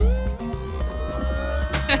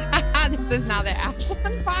This is now the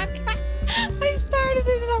Ashland podcast. I started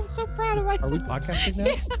it and I'm so proud of myself. Are we podcasting now?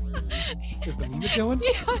 Yeah. Is the music going?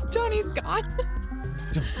 Yeah, Tony's gone.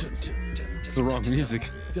 It's the wrong music.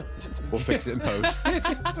 We'll fix it in post.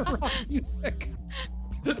 It's the wrong music.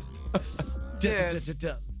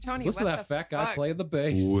 Dude. Tony, Listen to what that the fat guy fuck? playing the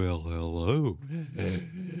bass. Well, hello,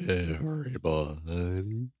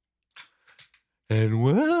 everybody, and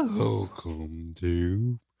welcome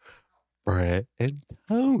to Brett and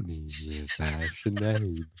Tony with Ash and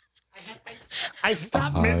Abe. I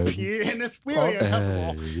stopped mid-pee and it's really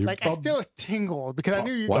uncomfortable. Like, I still tingled because I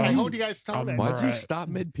knew you. I heard you guys started. Why'd you stop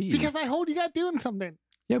mid-pee? Because I heard you guys doing something.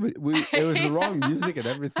 Yeah, but it was the wrong music and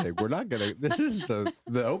everything. We're not gonna. This isn't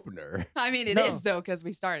the opener. I mean, it is though because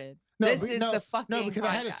we started. This is the fucking. No, because podcast.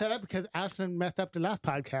 I had it set up because Ashland messed up the last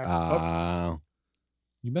podcast.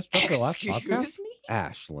 You messed up the last podcast? Excuse me?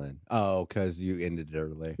 Ashland. Oh, because you ended it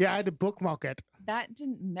early. Yeah, I had to bookmark it. That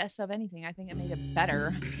didn't mess up anything. I think it made it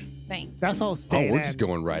better. Thanks. That's all Oh, staying we're in. just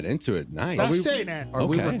going right into it. Nice. That's staying in. Are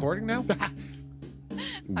we Okay. recording now?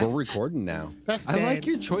 We're recording now. That's I staying. like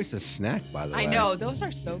your choice of snack, by the way. I know. Those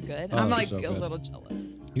are so good. Oh, I'm they're like so a good. little jealous.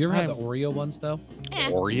 You ever had the Oreo ones though?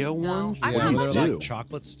 Oreo ones? I'm What not do they're much you like do?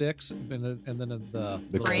 chocolate sticks, and then the The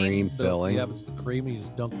little- cream the- filling. Yeah, it's the cream. You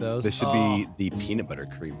just dunk those. This should be the peanut butter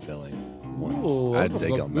cream filling ones. Ooh, I'd those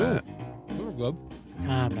dig look on good. that. They're good.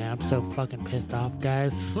 Ah, man, I'm so fucking pissed off,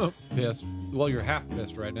 guys. Pissed. Well, you're half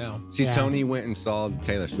pissed right now. See, Yeah. Tony went and saw the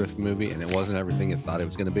Taylor Swift movie, and it wasn't everything he thought it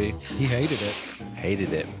was going to be. He hated it.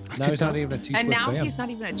 Hated it. Now he's not even a T-Swift And now fan. he's not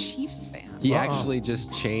even a Chiefs fan. He actually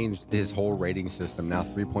just changed his whole rating system. Now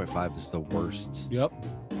 3.5 is the worst Yep.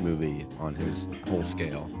 movie on his whole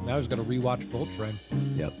scale. Now he's going to rewatch Bullet Train.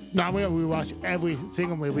 Yep. Now I'm going to rewatch every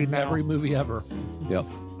single movie now. Every movie ever. Yep.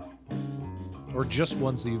 Or just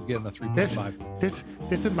ones that you've given a This, 3.5.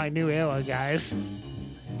 this is my new era, guys.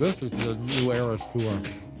 This is the new era's tour.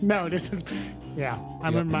 No, this is, yeah,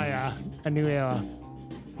 I'm Yep. in my a new era.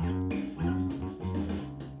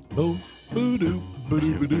 Boom, boo-doo,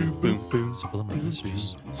 boo-doo, boom, boom. Subliminal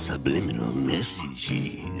messages. Subliminal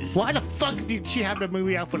messages. Why the fuck did she have the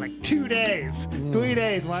movie out for like 2 days, 3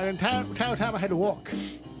 days, while the entire time I had to walk?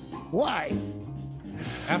 Why?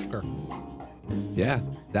 Ask her. Yeah,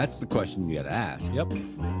 that's the question you got to ask. Yep.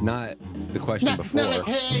 Not the question Not before. like,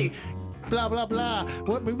 hey, blah blah blah.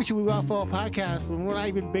 What movie should we watch for a podcast? When we're not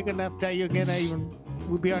even big enough that you're gonna even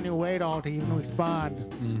would be on your radar to even respond.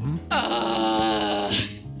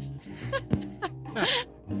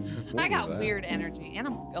 I got weird energy, and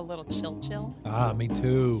I'm a little chill. Ah, me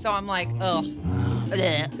too. So I'm like, ugh.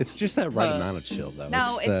 Bleh. It's just that right amount of chill, though.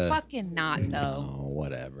 No, it's the- fucking not though. Oh,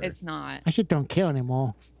 whatever. It's not. I just don't care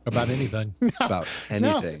anymore. About anything. It's about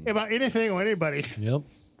anything. No, about anything or anybody. Yep.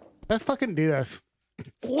 Let's fucking do this.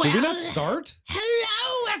 Did we not start?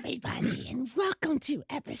 Hello, everybody, and welcome to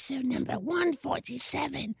episode number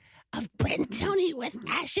 147 of Brent Tony with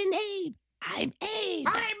Ash and Abe. I'm Abe.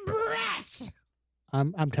 I'm Brett.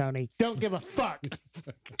 I'm Tony. Don't give a fuck.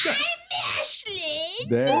 I'm Ashley.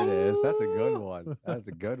 There it is. That's a good one. That's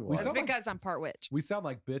a good one. That's sound like- because I'm part witch. We sound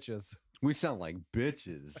like bitches. We sound like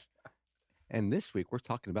bitches. And this week we're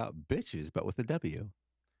talking about bitches, but with a W.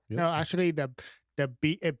 Yep. No, actually, the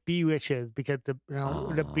B it witches because the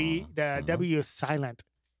W is silent.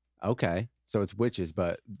 Okay. So it's witches,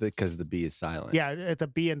 but because the B is silent. Yeah, it's a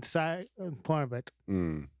B inside part of it.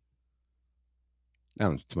 Mm.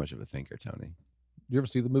 I'm too much of a thinker, Tony. You ever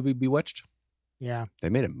see the movie Bewitched? Yeah. They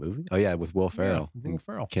made a movie? Oh, yeah, with Will Ferrell. Yeah, Will and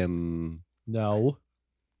Ferrell. Kim. No.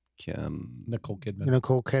 Nicole Kidman.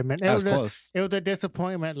 Nicole Kidman. That was close. It was a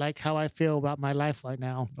disappointment, like how I feel about my life right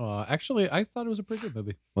now. Actually, I thought it was a pretty good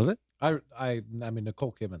movie. Was it? I mean,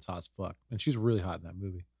 Nicole Kidman's hot as fuck, and she's really hot in that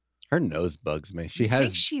movie. Her nose bugs me. She I think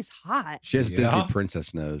has she's hot. Disney Yeah.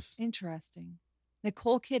 princess nose. Interesting.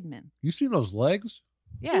 Nicole Kidman. You seen those legs?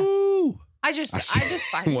 Yeah. Ooh. I just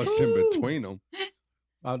find What's in between them?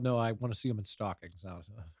 Oh no, I want to see them in stockings now.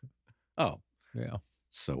 Oh, Yeah,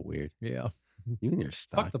 so weird. yeah. You and your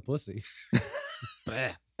stuff. Fuck the pussy.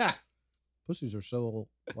 Bleh. Pussies are so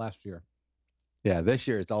last year. Yeah, this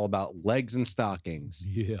year it's all about legs and stockings.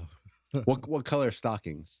 Yeah. What color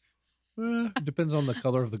stockings? Depends on the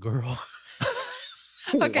color of the girl.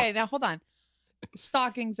 Okay, now hold on.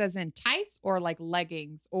 Stockings as in tights or like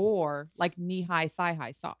leggings or like knee-high,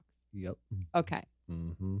 thigh-high socks? Yep. Okay.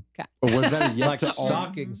 Mm-hmm. Or was that a yes Like to all?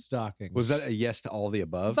 stockings. Was that a yes to all the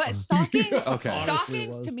above? But stockings, Okay. stockings Honestly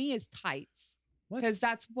to was. me is tights. What? Because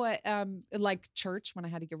that's what, like church, when I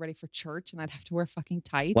had to get ready for church and I'd have to wear fucking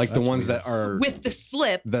tights. like the That's ones weird. that are with the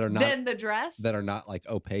slip, that are not then the dress. that are not like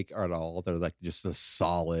opaque at all. They're like just a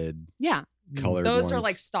solid. Yeah. colored Those are ones.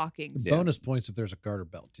 like stockings. Yeah. Bonus points if there's a garter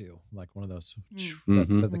belt too, like one of those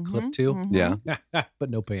Mhm. that they clip to. Mhm. Yeah. But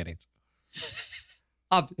no panties.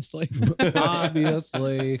 Obviously.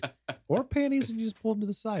 Obviously. Or panties and you just pull them to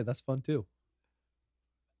the side. That's fun too.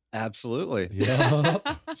 Absolutely. Yep.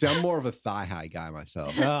 See, I'm more of a thigh high guy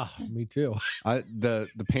myself. Me too. The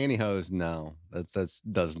pantyhose, no, that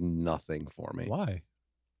does nothing for me. Why?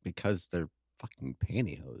 Because they're fucking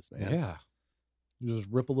pantyhose, man. Yeah. You just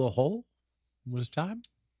rip a little hole when it's time.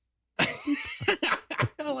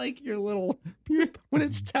 I like your little when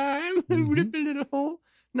it's time, Mhm. rip a little hole.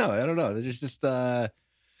 No, I don't know. There's just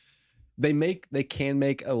they can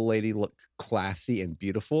make a lady look classy and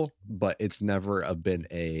beautiful, but it's never been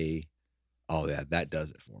a oh yeah, that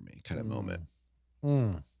does it for me kind of moment.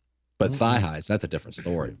 Mm. But thigh highs, that's a different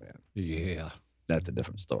story, man. Yeah. That's a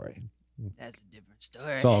different story. That's a different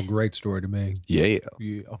story. It's all a great story to me. Yeah.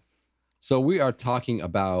 Yeah. So we are talking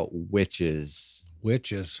about witches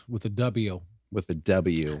Witches with a W. with a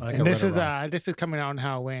W. I think I And this read is it wrong. this is coming out on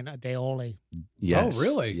Halloween, a day only. Yes. Oh,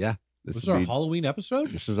 really? Yeah. This is would our be- Halloween episode?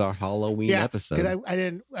 This is our Halloween Yeah, episode.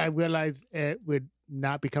 Because I realized it would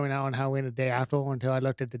not be coming out on Halloween the day after until I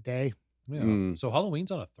looked at the day. Yeah. Mm. So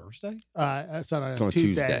Halloween's on a Thursday? It's on a, It's on a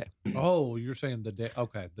Tuesday. Tuesday. Oh, you're saying the day.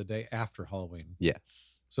 Okay. The day after Halloween.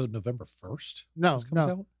 Yes. So November 1st? No, This comes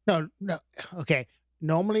no, out? no. Okay.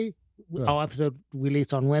 Normally, Yeah. our episode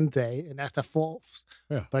released on Wednesday, and that's the 4th.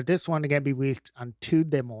 Yeah. But this one going to be released on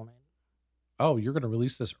Tuesday morning. Oh, you're going to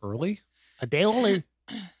release this early? A day only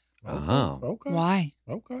Oh. Okay. Why?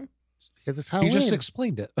 Okay. because it's He Halloween. just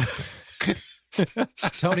explained it.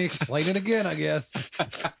 Tony, explain it again, I guess.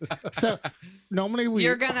 So normally we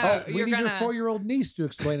You're gonna. we you're need your gonna. 4-year-old niece to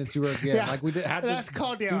explain it to her again. Yeah. Like we did. Had That's to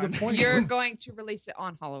called do down. the point. You're going to release it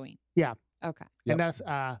on Halloween. Yeah. Okay. Yep.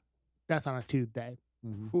 and that's on a Tuesday.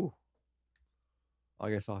 Mhm. Whew. I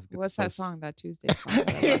guess I'll have to get What's the that first- song? That Tuesday song.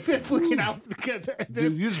 It's freaking out because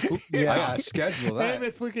Dude, you just, I yeah. gotta schedule that.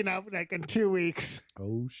 it's freaking out like in 2 weeks.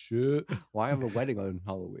 Oh shit! Well, I have a wedding on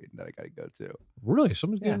Halloween that I gotta go to. Really?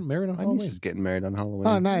 Someone's getting married on My Halloween? niece is getting married on Halloween.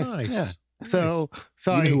 Oh, nice. Nice. Yeah. So Nice.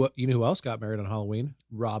 sorry. You know who else got married on Halloween?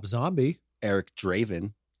 Rob Zombie. Eric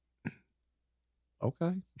Draven.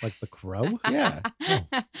 Okay, like the Crow. Yeah.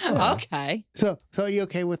 Okay. So are you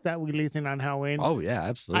okay with that releasing on Halloween? Oh yeah,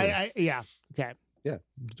 absolutely. Yeah. Okay.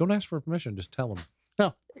 Don't ask for permission. Just tell him.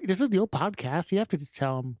 No, this is your podcast. You have to just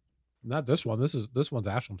tell them. Not this one. This one's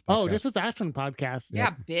Ashland's podcast. Oh, this is Ashton podcast.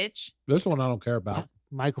 Yeah, bitch. This one I don't care about.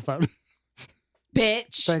 Microphone.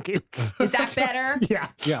 Bitch. Thank you. Is that better? Yeah.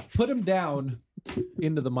 Yeah, put him down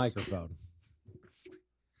into the microphone.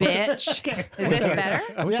 Bitch. Okay. Is this better?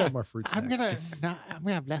 I wish I Yeah. had more fruit snacks. I'm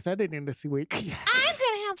gonna have less editing this week. I'm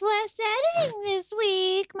gonna have less editing this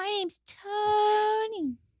week. My name's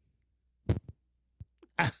Tony.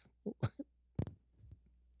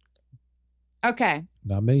 Okay,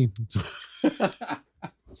 Not me.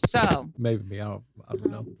 so Maybe me. I don't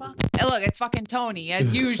know. hey, look, it's fucking Tony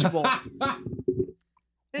as usual.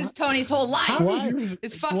 This is Tony's whole life. Why?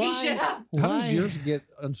 Is fucking Why? shit up. How Why? does yours get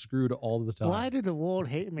unscrewed all the time? Why did the world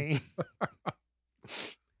hate me?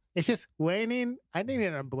 It's just raining. I need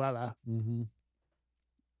an umbrella. Mm-hmm.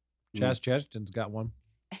 Chaz Cheston's got one.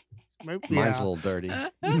 Maybe, Mine's a little dirty.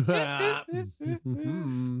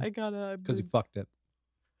 Mhm. I gotta. Because he fucked it.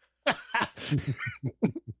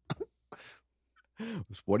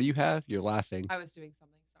 What do you have? You're laughing. I was doing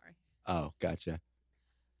something. Sorry. Oh, gotcha.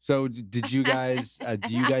 So did you guys? Do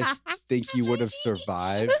you guys think you would have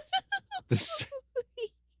survived? This?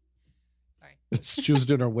 Sorry. She was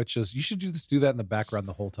doing her witches. You should do that in the background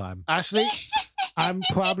the whole time. Actually, I'm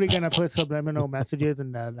probably gonna put subliminal messages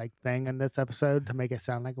in the thing in this episode to make it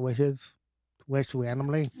sound like wish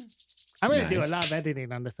randomly. I'm gonna do a Nice. lot of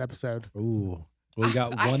editing on this episode. Ooh. Well, you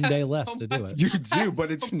got I one have day so less to do much- it. You I do, have but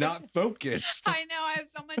so it's much- not focused. I know. I have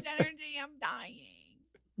so much energy. I'm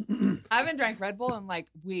dying. I haven't drank Red Bull in like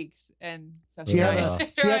weeks, and so She has Yeah. a here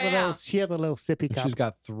she I has a am. little she has a little sippy And cup. she's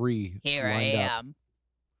got 3 Here I lined up. am.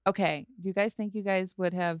 Okay. Do you guys think you guys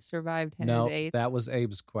would have survived Henry No, VIII? that was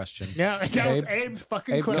Abe's question. Yeah, that was Abe- Abe's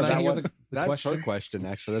fucking Abe, can question. I hear was- the that's question? her question.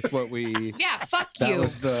 Actually, that's what we. Yeah. Fuck That you.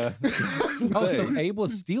 was the. Oh, so thing. Abe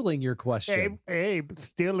was stealing your question. Abe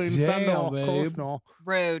stealing Damn, thunder Abe. coleslaw.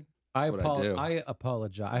 Rude. I That's what I do.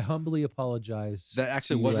 apologize. I humbly apologize. That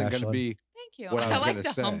actually to you, wasn't going to Ashlyn. be. Thank you. What I I, was like gonna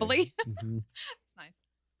the say. humbly. Mhm. It's nice.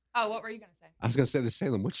 Oh, what were you gonna say? I was going to say the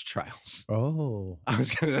Salem witch trials. Oh, I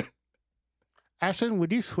was going to. Ashton,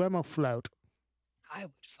 would you swim or float? I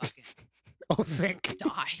would fucking Oh, sink.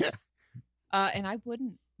 die. And I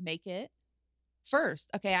wouldn't make it. First,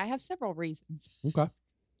 okay, I have several reasons. okay.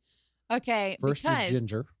 Okay, First, you're because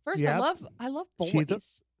ginger. first Yep. I love boys.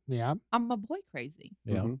 She's Yeah. I'm a boy crazy.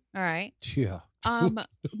 Yeah. Mhm. All right. Yeah.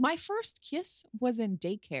 My first kiss was in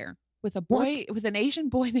daycare with a boy, with an Asian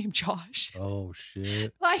boy named Josh. Oh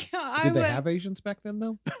shit. Like, Did they have Asians back then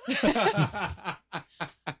though?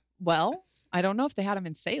 Well, I don't know if they had them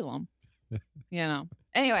in Salem.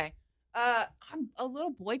 Anyway, I'm a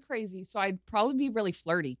little boy crazy, so I'd probably be really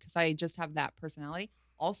flirty because I just have that personality.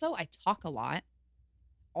 Also, I talk a lot.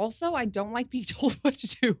 Also, I don't like being told what to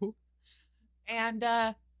do. And,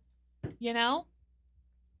 I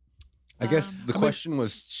guess the question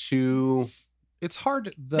was too. It's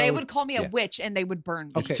hard though. they would call me a Yeah. witch and they would burn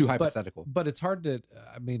me. It's too hypothetical. But it's hard to.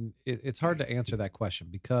 I mean, it's hard to answer that question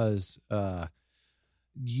because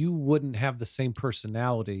you wouldn't have the same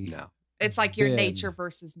personality. No. It's like your then- nature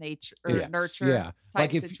versus nature or Yeah. nurture Yeah. type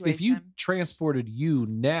Like situation. if you transported you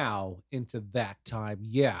now into that time,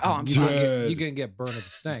 yeah. Oh, I'm you're sorry. You're gonna get burned at the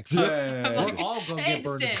stake. Dead. We're all gonna get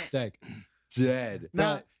burned at the Instant. stake. Dead.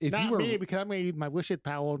 Not, if not you were- me, because I'm going to use my wishing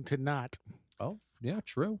power to not. Oh, yeah,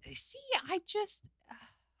 true. See,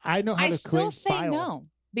 I know how I to still create say file. no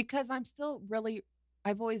because I'm still really,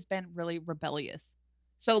 I've always been really rebellious.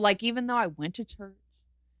 So like, even though I went to church,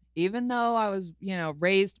 even though I was,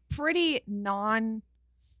 raised pretty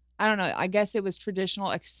I don't know, I guess it was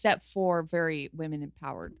traditional except for very women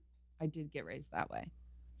empowered. I did get raised that way.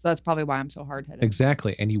 So that's probably why I'm so hard headed.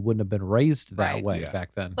 Exactly. And you wouldn't have been raised that Right. way Yeah.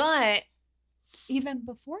 back then. But even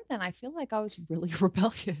before then, I feel like I was really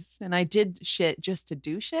rebellious and I did shit just to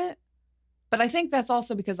do shit. But I think that's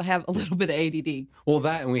also because I have a little bit of ADD. Well,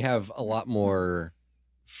 that and we have a lot more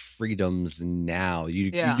freedoms now.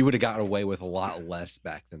 You Yeah. you would have gotten away with a lot less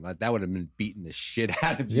back then. That would have been beating the shit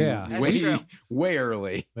out of you Yeah. That's way true. way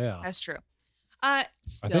early. Yeah. That's true. I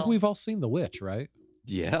Still, think we've all seen The Witch, right?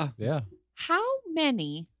 Yeah. Yeah. how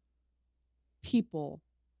many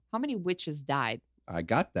witches died? I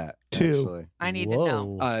got that. 2. Actually. I need to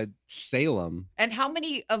know. Whoa. Salem. And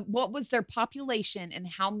what was their population and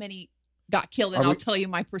how many got killed? And Are I'll we- tell you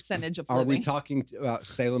my percentage of Are living. we talking about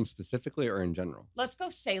Salem specifically or in general? Let's go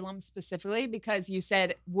Salem specifically because you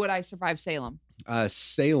said, would I survive Salem?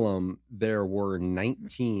 Salem, there were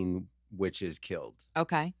 19 witches killed.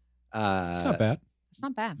 Okay. It's not bad. It's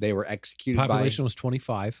not bad. They were executed Population was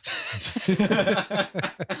 25.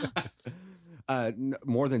 by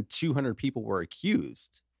more than 200 people were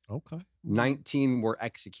accused. Okay. 19 were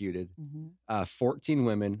executed. Mhm. 14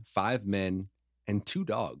 women, 5 men, and 2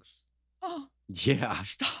 dogs. Oh, Yeah,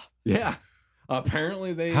 stop. yeah.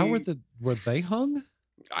 Apparently they. How were they hung?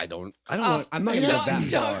 I don't. Oh, know. I'm not don't- gonna go that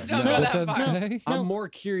don't- far. don't No. go It that doesn't far. say. I'm No. more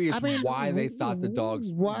curious why they thought the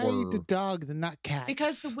dogs Why were. the dogs and not cats?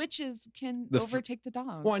 Because the witches can The f- overtake the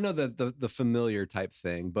dogs. Well, I know the familiar type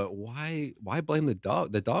thing, but why blame the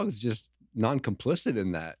dog? The dog's just non-complicit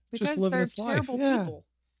in that. because just living they're its life. terrible Yeah. people.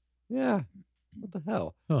 Yeah. What the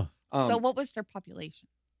hell? Huh. So what was their population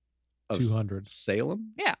of 200.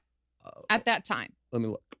 Salem? Yeah. at that time? Let me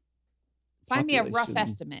look. Find me a rough Population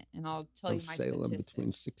estimate and I'll tell you of my Salem statistics.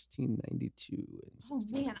 between 1692 and Oh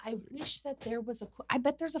man, I wish that there was I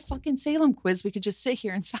bet there's a fucking Salem quiz. We could just sit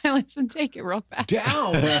here in silence and take it real fast.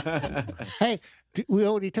 Down. Hey, we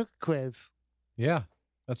already took a quiz. Yeah.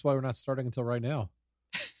 That's why we're not starting until right now.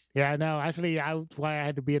 Yeah, I know. Actually, that's why I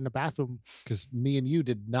had to be in the bathroom. Because me and you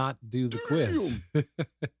did not do the quiz.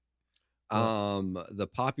 The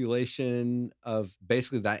population of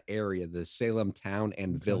basically that area, the Salem town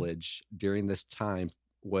and Okay. village during this time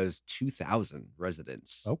was 2,000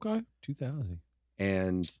 residents. Okay. 2000.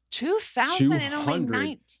 And 2000 and only 200.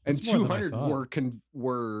 19. and That's more than I 200 thought.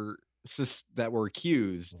 that were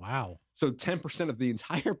accused. Wow. So 10% of the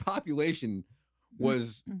entire population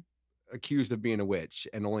was accused of being a witch,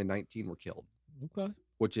 and only 19 were killed, Okay.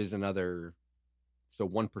 which is another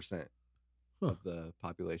 1% Huh. of the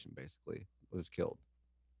population basically was killed.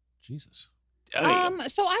 Jesus. So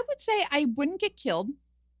I would say I wouldn't get killed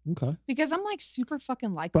Okay. because I'm like super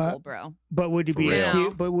fucking likable, But- bro. But would you For be real.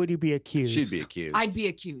 accused? But would you be accused? She'd be accused. I'd be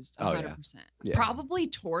accused Oh, 100%. yeah. Probably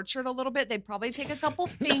tortured a little bit. They'd probably take a couple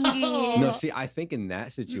fingies. No, see, I think in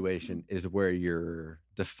that situation is where your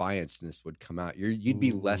defiantness would come out. You'd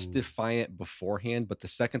be less Ooh. defiant beforehand, but the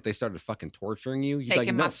second they started fucking torturing you, you'd be Taking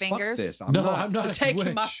like, no, my fuck fingers? this. I'm not a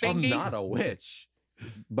Taking my witch. fingers. I'm not a witch.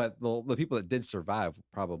 But the people that did survive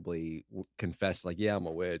probably confessed, like, yeah, I'm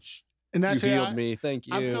a witch. And You that's healed me. Thank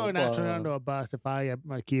you. I'm throwing Ashlyn Blah. under a bus if I am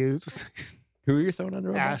accused. Who are you throwing under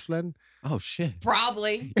a bus? Ashlyn. Oh, shit.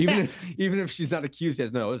 Probably. Even if she's not accused,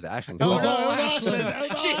 yet, no, it was Ashlyn. Oh, was all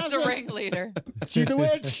Ashlyn. She's the ringleader. She's the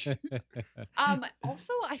witch.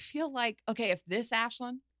 Also, I feel like, okay, if this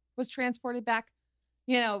Ashlyn was transported back,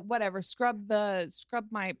 whatever, scrub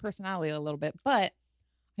my personality a little bit. But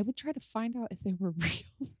I would try to find out if they were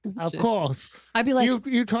real Of witches. course. I'd be like,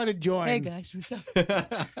 You try to join. hey guys, what's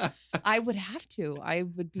up? I would have to. I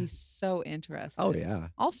would be so interested. Oh yeah.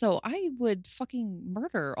 Also, I would fucking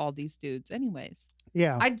murder all these dudes anyways.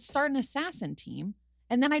 Yeah. I'd start an assassin team,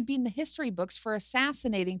 and then I'd be in the history books for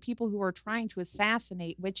assassinating people who are trying to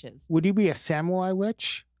assassinate witches. Would you be a samurai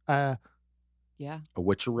witch? Yeah. A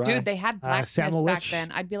witchery. Dude, they had blacksmiths Samuel back witch?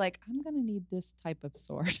 then. I'd be like, I'm going to need this type of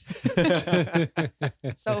sword.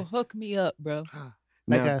 So hook me up, bro.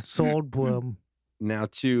 Like now, a sword bloom. now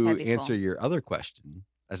to That'd be answer cool. your other question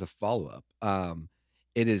as a follow up,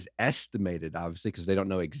 it is estimated, obviously, because they don't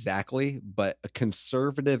know exactly, but a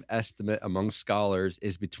conservative estimate among scholars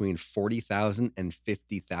is between 40,000 and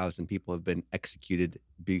 50,000 people have been executed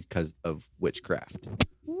because of witchcraft.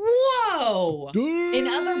 Whoa. In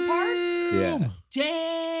other parts? Yeah.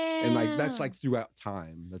 Damn. And like that's like throughout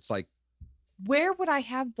time. That's like where would I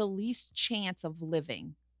have the least chance of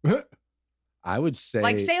living? I would say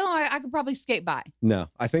Like Salem, I could probably skate by. no.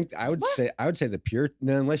 I think I would What? say the Puritan,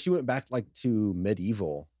 unless you went back like to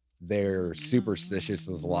medieval, their superstitious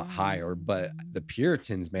was a lot higher. But the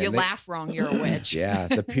Puritans, man, you they- laugh wrong, you're a witch. Yeah,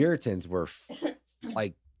 the Puritans were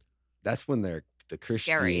like that's when the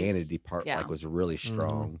Christianity part Yeah. like was really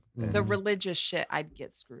strong. Mhm. And- The religious shit, I'd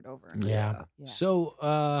get screwed over. Yeah. Yeah. So,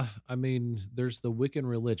 I mean, there's the Wiccan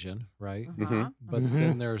religion, right? Uh-huh. But Mhm.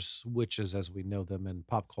 then there's witches as we know them in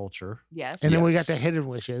pop culture. Yes. And then we got the Yes. hidden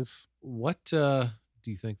wishes. What do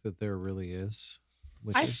you think that there really is?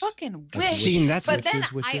 I Witches? fucking Like wish. See, that's but then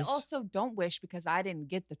witches, I witches? also don't wish because I didn't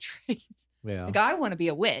get the traits. Yeah. Like I want to be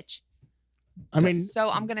a witch. I mean, so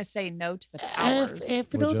I'm gonna say no to the powers.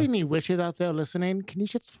 if Would those ya? any witches out there listening, can you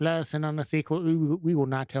just fill us in on the sequel? We will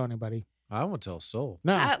not tell anybody. I won't tell Soul.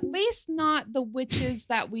 No. At least not the witches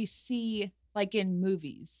that we see like in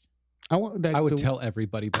movies. I want. I would tell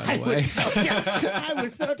everybody, by the way. I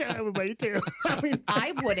would so tell everybody too. I mean,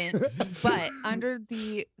 I wouldn't, but under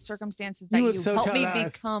the circumstances that You you, would so help tell me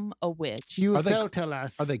us. become a witch. you Are would they- so tell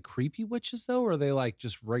us. Are they creepy witches, though? Or are they like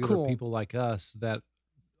just regular Cool. people like us that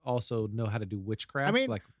also know how to do witchcraft, mean,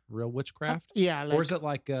 like real witchcraft? Yeah. Like Or is it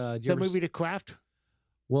like you the ever movie The Craft?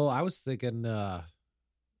 Well, I was thinking The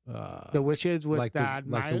witches with like that.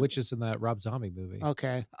 the witches in that Rob Zombie movie.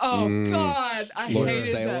 Okay. Oh Mm. God, I Lord of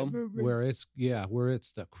hated that Salem? movie. Where it's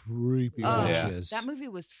the creepy Oh, witches. that movie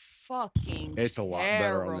was fucking. It's a lot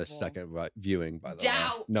better on the terrible. second viewing, by the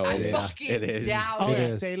Doubt. way. No, I it is. fucking It is. doubt Oh, It yeah,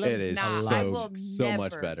 is. Salem? It is Nah, so I will so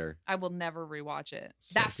much never- better. I will never rewatch it.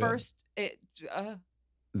 So that good. first, it.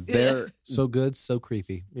 There So good, so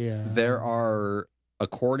creepy. Yeah. there are,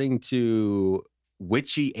 according to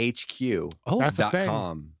witchyhq.com, Oh, That's a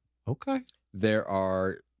thing. okay. there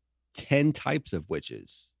are 10 types of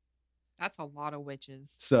witches. That's a lot of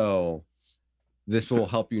witches. So this will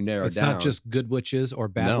help you narrow It's down. not just good witches or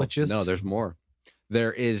bad no, witches. No, there's more.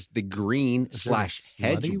 There is the green Is there / hedge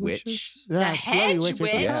slutty witch. witches? Yeah, The slutty hedge witches.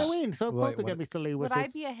 witch? It's Yeah. Halloween, so Wait, close to what- gonna be slutty Would witches. I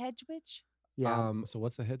be a hedge witch? Yeah. So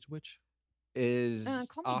what's a hedge witch? Is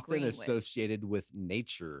call me often green witch. associated with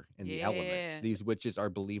nature and the Yeah. elements. These witches are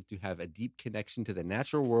believed to have a deep connection to the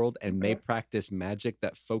natural world and may practice magic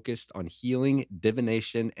that focused on healing,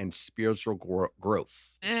 divination, and spiritual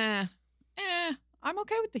growth. I'm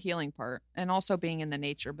okay with the healing part and also being in the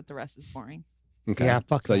nature, but the rest is boring. Okay. Yeah,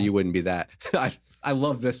 fuck so that. you wouldn't be that. I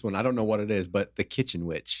love this one. I don't know what it is, but the kitchen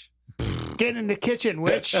witch. Get in the kitchen,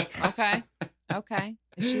 witch. Okay. Okay.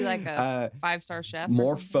 Is she like a 5-star chef? or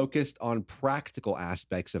More something? focused on practical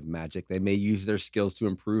aspects of magic. They may use their skills to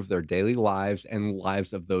improve their daily lives and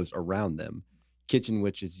lives of those around them. Kitchen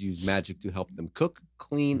witches use magic to help them cook,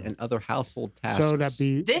 clean, and other household tasks. So that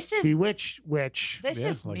be This is bewitched witch. this Yeah,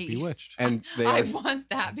 is like me. Bewitched. and they I are, want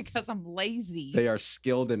that because I'm lazy. they are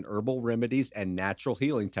skilled in herbal remedies and natural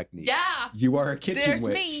healing techniques. Yeah. You are a kitchen There's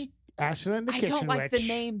witch. me. Ashland the I kitchen don't like witch. the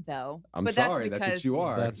name though. I'm but sorry, that's that's because what you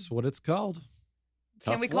are. That's what it's called.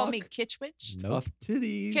 Can we Tough call me luck. Kitch Witch? Nope. Tough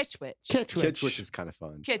titties. Kitch Witch. Kitch witch. Kitch witch is kind of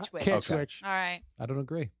fun. Kitch Witch. Kitch Okay. witch. All right. I don't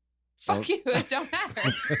agree. Fuck you. It don't matter.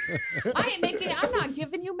 I'm not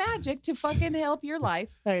giving you magic to fucking help your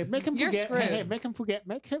life. Hey, make him You're forget. Hey, screwed. make him forget.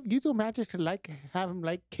 Make him use your magic to have him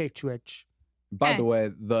like Kitch witch. By Okay. the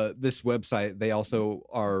way, this website, they also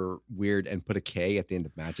are weird and put a K at the end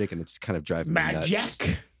of magic, and it's kind of driving me nuts.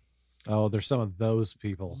 Magic. Oh, there's some of those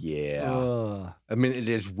people. Yeah. Ugh. I mean, it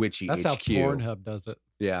is witchy That's HQ. how Pornhub does it.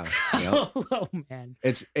 Yeah. Yep. Oh man.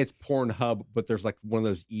 It's Pornhub, but there's like one of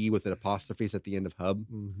those E with an apostrophes at the end of hub.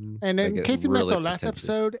 Mm-hmm. And in Make it case you missed really the last pretentious.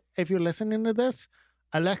 episode, if you're listening to this,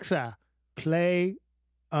 Alexa, play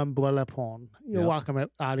umbrella porn. You're Yep. welcome,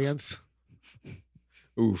 audience.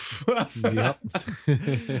 Oof. Yep.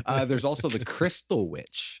 There's also the Crystal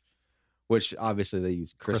Witch, which obviously they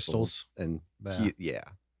use crystals. And Yeah.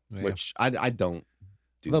 which I don't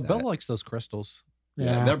do But that. Bill likes those crystals.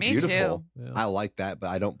 Yeah, they're Me beautiful. too. Yeah. I like that, but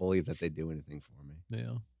I don't believe that they do anything for me.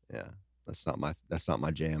 Yeah. Yeah, that's not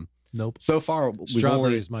my jam. Nope. So far, we've Strawberry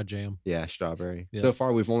only, is my jam. yeah, strawberry. Yeah. So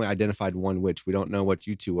far, we've only identified one witch. We don't know what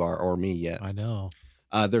you two are or me yet. I know.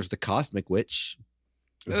 There's the cosmic witch.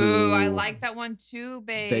 Ooh, I who like that one too,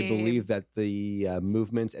 babe. They believe that the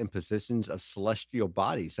movements and positions of celestial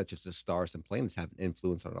bodies, such as the stars and planets, have an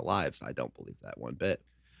influence on our lives. I don't believe that one bit.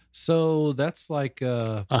 So that's like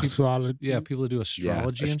Astrology. people who do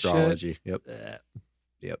astrology yeah, and astrology. Yep, shit.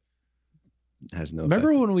 yep. Has no.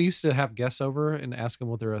 Remember effect. when we used to have guests over and ask them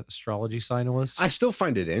what their astrology sign was? I still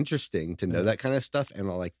find it interesting to know Yeah. that kind of stuff, and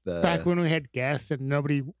I like the Back when we had guests and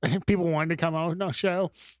people wanted to come on our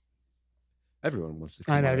show. everyone wants to.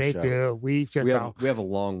 Come I know on our they show. do. We just We have a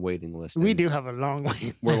long waiting list. we and do have a long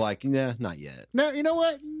way. We're like, nah, not yet. No, you know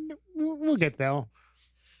what? We'll get there.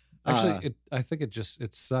 Actually, I think it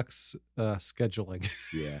sucks scheduling.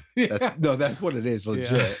 Yeah. That's what it is.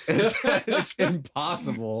 Legit. It's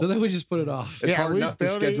impossible. So then we just put it off. It's Yeah, hard we enough to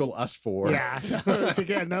barely- schedule us for. Yeah. So to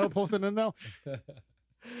get no person to know.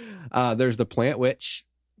 There's the plant witch.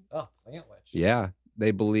 Oh, plant witch. Yeah.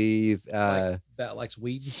 They believe That likes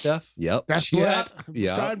weed and stuff. yep. That's Yeah. what.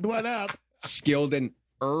 Yeah. Time what up. Skilled in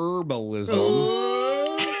herbalism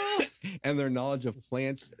and their knowledge of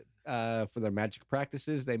plants for their magic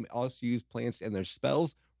practices. They also use plants in their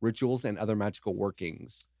spells, rituals, and other magical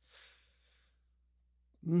workings.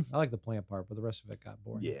 I like the plant part, but the rest of it got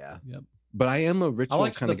boring. Yeah. Yep. But I am a I ritual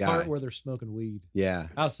like kind the of guy. part where they're smoking weed. Yeah.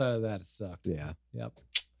 Outside of that, it sucked. Yeah. Yep.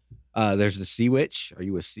 There's the sea witch. Are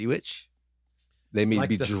you a sea witch? They may Like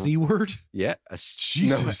be the C word. Yeah.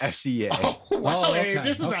 Jesus. No, SEA. Wow, okay,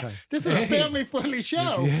 this is okay. this is a family friendly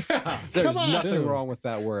show. Yeah. There's Come on. nothing Dude. wrong with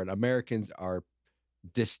that word. Americans are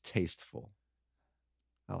distasteful.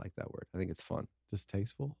 I like that word. I think it's fun.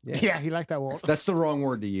 Distasteful. Yeah, he liked that word. That's the wrong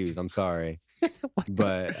word to use. I'm sorry.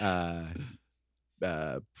 But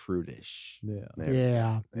prudish. Yeah. There.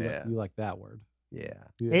 Yeah. Yeah. You like that word. Yeah.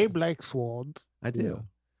 Yeah. Abe likes sword. I do.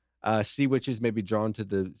 Sea witches may be drawn to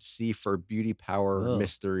the sea for beauty, power, Ugh.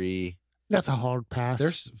 mystery. That's a hard pass.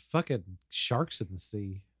 There's fucking sharks in the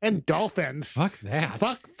sea. and dolphins. Fuck that.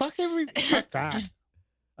 Fuck that.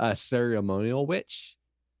 Ceremonial witch.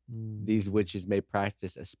 Mm. These witches may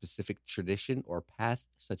practice a specific tradition or path,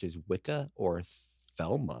 such as Wicca or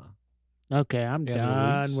Thelma. Okay, I'm Yeah,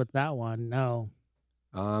 done Louise. with that one. No.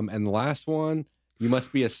 And the last one, you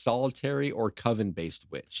must be a solitary or coven-based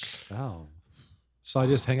witch. Oh. So I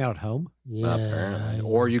just hang out at home? Yeah. Apparently.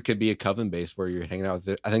 Or you could be a coven-based where you're hanging out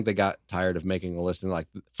with I think they got tired of making a list and like,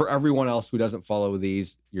 for everyone else who doesn't follow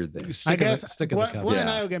these, you're this. I guess stick in the Blair coven. and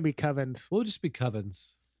Yeah. I are gonna be covens. We'll just be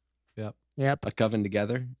covens. Yep. Yep. A coven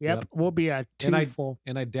together. Yep. We'll be a And I- two-full.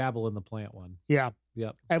 And I dabble in the plant one. Yeah.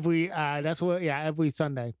 Yep. Every every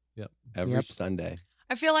Sunday. Every Yep. Sunday.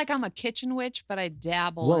 I feel like I'm a kitchen witch, but I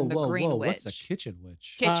dabble in the green witch. What's a kitchen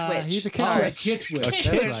witch? Kitch witch. He's a kitch Sorry. witch. Kitch witch. Kitch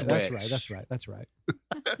That's right. That's witch. right. That's right.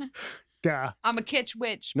 That's right. Duh. I'm a kitch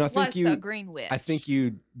witch No, I think plus you- a green witch. I think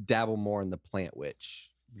you dabble more in the plant witch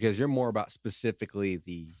because you're more about specifically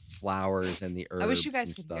the flowers and the herbs. I wish you guys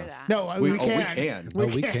and could stuff. hear that. No, We we can. Oh,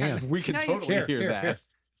 we can. We can No, you totally can't. hear Here, that. here.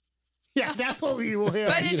 Yeah, that's what we will hear.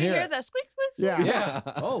 But you did can you hear hear it. the squeak squeak? Yeah. Yeah.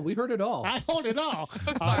 Oh, we heard it all. I hold it all.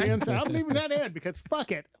 sorry. Audience, I'm leaving that in because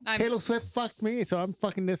fuck it. I'm Taylor Swift fucked me, so I'm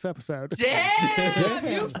fucking this episode. Damn! Damn.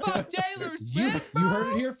 You fucked Taylor You Swift.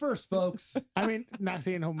 heard it here first, folks. I mean, not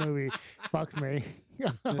seeing the whole movie. Fuck me.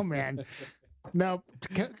 Oh man. No,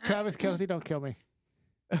 Travis Kelce, don't kill me.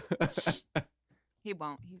 He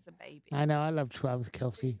won't. He's a baby. I know. I love Travis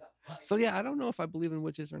Kelce. So yeah, I don't know if I believe in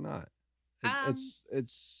witches or not.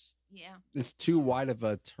 It's Yeah. too wide of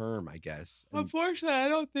a term, I guess. And Unfortunately, I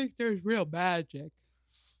don't think there's real magic.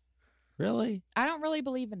 really? I don't really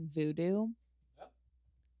believe in voodoo.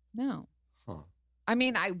 No. Huh. I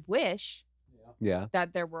mean, I wish Yeah.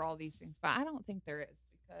 that there were all these things, but I don't think there is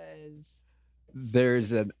because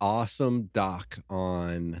There's an awesome doc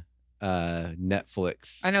on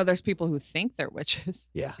Netflix. I know there's people who think they're witches.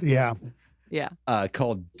 Yeah. Yeah. Yeah.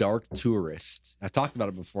 Called Dark Tourist. I've talked about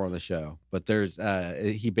it before on the show, but there's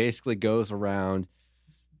he basically goes around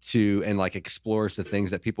to and like explores the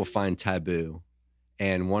things that people find taboo.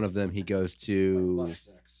 And one of them he goes to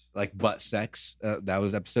like butt sex. That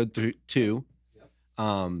was episode 2.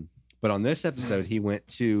 But on this episode, he went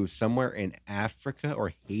to somewhere in Africa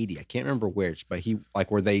or Haiti. I can't remember which, but he like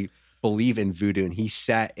where they believe in voodoo, and he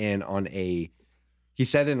sat in on 2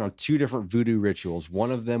 different voodoo rituals. One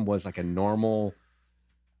of them was like a normal,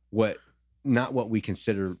 not what we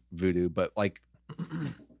consider voodoo, but like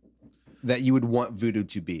that you would want voodoo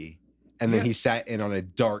to be. And then Yeah. he sat in on a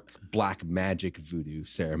dark black magic voodoo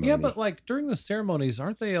ceremony. Yeah, but like during the ceremonies,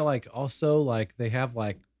 aren't they like also like they have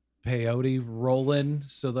like peyote rolling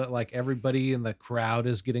so that like everybody in the crowd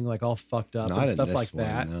is getting like all fucked up Not and in stuff this like one,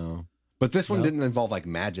 that? No. But this one No? didn't involve like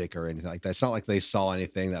magic or anything like that. It's not like they saw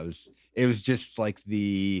anything that was. It was just like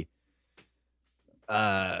the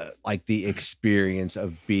experience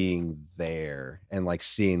of being there and like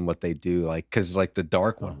seeing what they do. Like because like the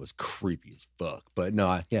dark one was creepy as fuck. But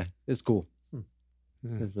no, yeah, it's cool.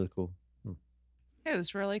 It was really cool. It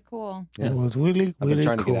was really cool. Yeah. It was really, I've been really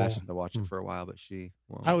trying to cool. get Ashton to watch it for a while, but she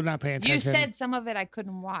won't. I was not paying attention. You said some of it I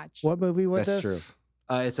couldn't watch. What movie was That's this? true.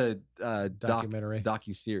 It's a Documentary.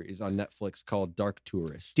 docu-series on Netflix called Dark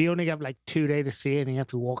Tourist. Do you only have like 2 days to see it and you have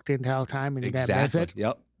to walk the entire time and you can't miss Exactly. it?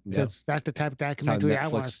 Yep. Because that's the type of That's how documentary I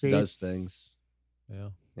want to Netflix see. does things. Yeah.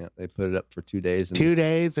 Yeah, they put it up for 2 days, and, 2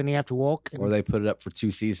 days and you have to walk. or they put it up for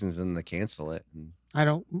 2 seasons and they cancel it. And I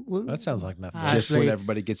don't. That sounds like Netflix. Actually, just when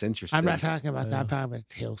everybody gets interested. I'm not talking about that. Yeah. I'm talking about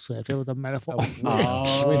Taylor Swift. It was a metaphor.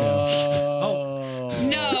 Oh, we know. Oh,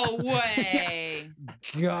 No way.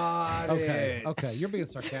 Got Okay. it. Okay. You're being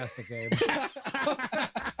sarcastic, Gabe.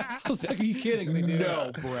 I was like, are you kidding me, dude?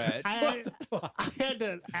 No, Brett. I, the fuck? I had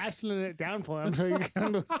to Ashland it down for him so you can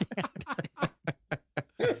understand.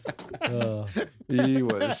 He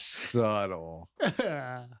was subtle. Do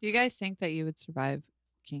you guys think that you would survive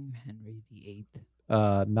King Henry VIII?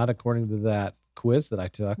 Not according to that quiz that I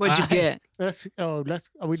took. What'd you get?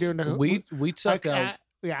 Are we doing the We took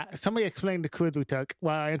yeah, somebody explained the quiz we took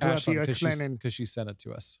while I interrupted you explaining. because she sent it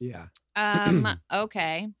to us. Yeah.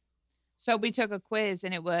 Okay. So we took a quiz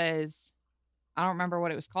and it was, I don't remember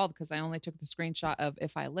what it was called because I only took the screenshot of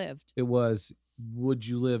if I lived. It was, would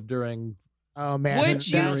you live during? Oh man, Would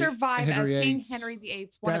you Henry- survive as Henry King VIII's Henry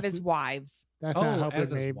VIII's one of That's- his wives? That's not helping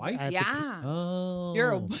as his me. wife? I have to- Yeah. Oh,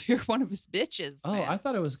 You're one of his bitches. Oh, man. I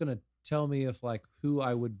thought it was gonna tell me if like who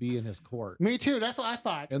I would be in his court, Me too. That's what I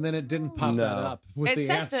thought. and then it didn't pop No. that up with it the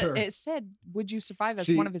said answer. it said, "Would you survive as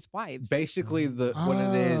See, one of his wives?" Basically, what it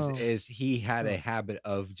Oh. is he had a habit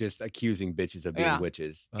of just accusing bitches of being Yeah.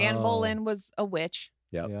 witches. Anne Oh, Boleyn was a witch.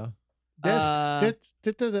 Yep. Yeah,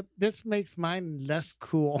 This makes mine less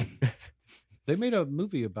cool. they made a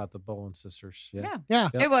movie about the Boleyn sisters. Yeah. Yeah.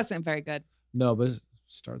 Yep. It wasn't very good. No, but it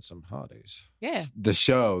started some hotties. Yeah. The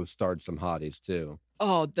show starred some hotties too.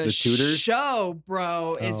 Oh, the Tudors? show,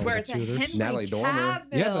 bro, is Oh, where the it's a Tudors? Henry Natalie Dormer.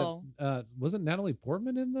 Cavill. Yeah, but wasn't Natalie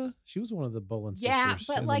Portman in the? She was one of the Boleyn Yeah, sisters.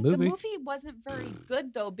 but in like the the movie. movie wasn't very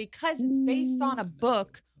good though because it's based on a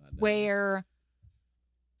book where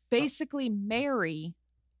basically Mary,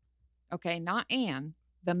 okay, not Anne,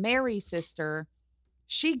 the Mary sister,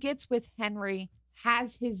 she gets with Henry,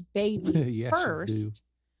 has his baby Yes, you do. first,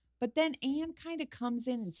 but then Anne kind of comes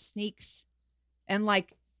in and sneaks and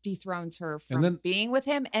like dethrones her from then- being with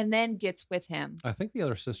him and then gets with him. I think the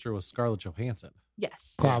other sister was Scarlett Johansson.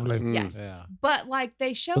 Yes. Probably. Mm. Yes. Yeah, But like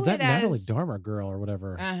they show but that it as Natalie Dormer girl or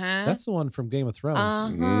whatever. Uh-huh. That's the one from Game of Thrones.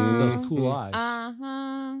 Uh-huh. Those cool eyes.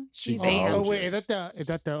 Uh-huh. She's She's Anne. Oh wait, gorgeous. is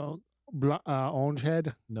that the orange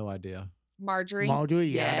head? No idea. Marjorie. Marjorie?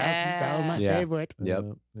 Yeah, that was my Yeah. favorite. Yep.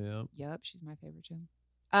 Yeah. Yep, she's my favorite too.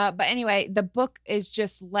 But anyway, the book is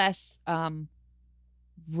just less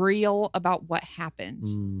real about what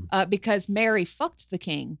happened because Mary fucked the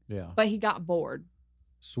king, Yeah. but he got bored.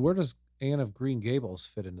 So where does Anne of Green Gables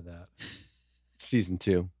fit into that? Season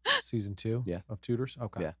 2. Season 2 Yeah. of Tudors?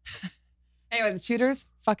 Okay. Yeah. Anyway, the Tudors,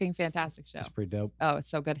 fucking fantastic show. That's pretty dope. Oh, it's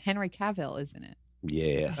so good. Henry Cavill is in it.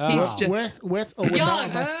 Yeah. He's Oh. just With or without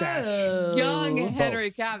young, a mustache. young Both.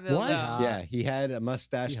 Henry Cavill. What? though. Yeah, he had a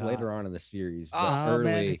mustache Yeah. later on in the series, but Oh, Oh early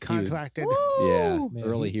man, he he was, contracted. yeah, Woo! Man,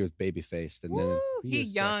 early he- he was baby faced, and then Woo! He He's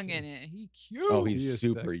is young sexy. in it. He cute. oh, He he's is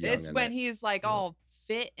super sexy. young. It's in when it. he's like all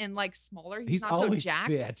fit and like smaller. He's not so always jacked.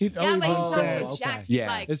 fit. He's Yeah, but he's always not been. so okay. jacked. He's Yeah.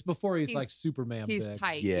 like It's before he's he's- like Superman he's big.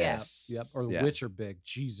 tight. Yes. Yep. Or the Yeah. Witcher big.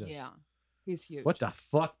 Jesus. Yeah. He's huge. What the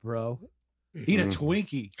fuck, bro? Eat a Mhm.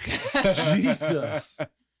 Twinkie. Jesus.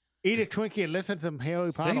 Eat a Twinkie and listen to some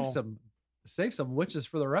Harry Potter. Save some witches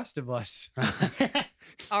for the rest of us.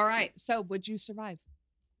 All right. So would you survive?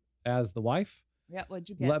 As the wife, Yeah. What'd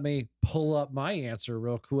you get? let me pull up my answer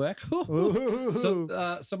real quick.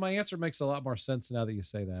 So my answer makes a lot more sense now that you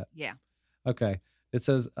say that. Yeah. Okay. It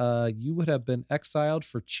says, you would have been exiled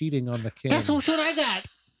for cheating on the king. That's what I got.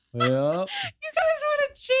 Yep. You guys would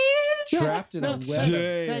have cheated? Trapped in a web.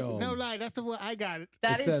 Damn. No lie, that's what I got.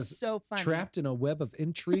 That It is says, so funny. Trapped in a web of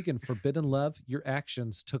intrigue and forbidden love, your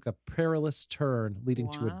actions took a perilous turn,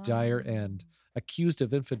 leading to a dire Wow. end. Accused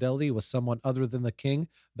of infidelity with someone other than the king,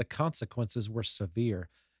 the consequences were severe.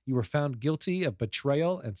 You were found guilty of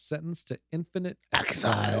betrayal and sentenced to infinite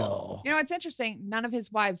exile. You know, it's interesting. None of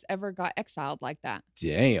his wives ever got exiled like that.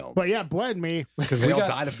 Damn. But yeah, blood me. Because they all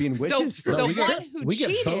died of being witches. The first. one who We get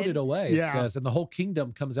cheated. voted away, Yeah. it says, and the whole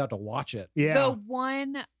kingdom comes out to watch it. Yeah. The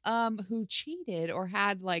one who cheated or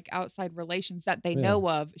had like outside relations that they Yeah. know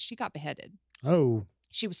of, she got beheaded. Oh.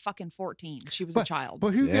 She was fucking 14. She was a child. But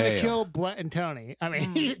who's gonna Damn. kill Brett and Tony? I mean,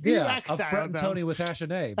 he Yeah, of exiled Brett and them. Tony with Ash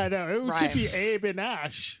and Abe. I know. It would Right. just be Abe and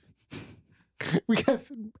Ash.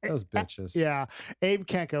 Because Those bitches. yeah, Abe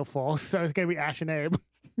can't go false, so it's gonna be Ash and Abe.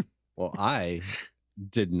 Well, I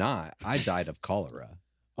did not. I died of cholera.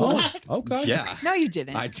 Oh, okay. Yeah. No, you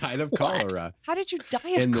didn't. I died of cholera. How did you die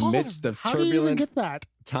of In the cholera? midst of How do you even turbulent get that?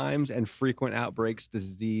 times and frequent outbreaks,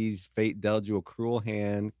 disease, fate dealt you a cruel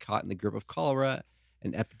hand, caught in the grip of cholera,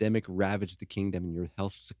 an epidemic ravaged the kingdom, and your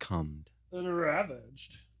health succumbed.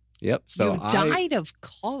 Ravaged. Yep. So you died of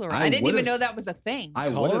cholera. I I didn't even would've- know that was a thing. I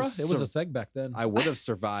would Cholera? have. It was a thing back then. I would have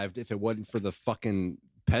survived if it wasn't for the fucking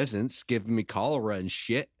peasants giving me cholera and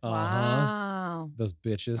shit. Wow. Those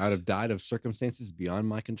bitches. I'd have died of circumstances beyond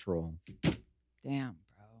my control. Damn,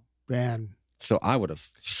 bro. Man, So I would have.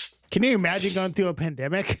 can you imagine going through a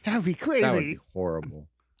pandemic? That'd be crazy. That would be horrible.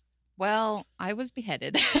 Well, I was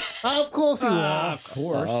beheaded Of course you will. Of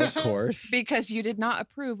course. Of course. because you did not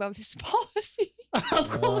approve of his policy. Of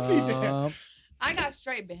course he did. I got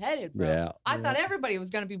straight beheaded, bro. Yeah. I thought everybody was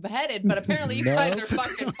going to be beheaded, but apparently you No. guys are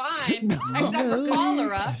fucking fine, except for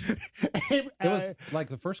cholera. Abe, It was like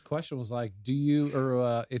the first question was like, do you,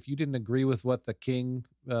 or if you didn't agree with what the king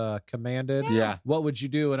commanded, Yeah. what would you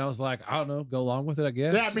do? And I was like, I don't know, go along with it, I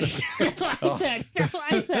guess. yeah, that's what I said. That's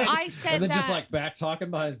what I said. I said and then that. just like back talking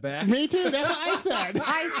behind his back. Me too. That's what I said.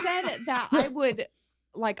 I said that I would,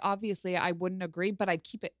 like, obviously I wouldn't agree, but I'd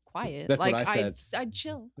keep it quiet. That's like, what I I'd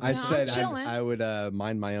chill. I You know, I'm said chilling. I would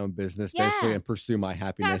mind my own business Yeah. basically and pursue my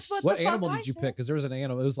happiness. what What the fuck animal I did you said. pick? Because there was an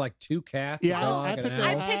animal. It was like 2 cats, Yeah, a dog, I and an picked a-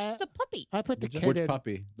 owl. I picked the puppy. I put the Which kid Which in.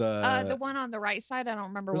 puppy? The one on the right side. I don't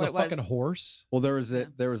remember There was what a it was. fucking horse. Well, there was Yeah.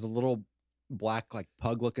 there was a little black like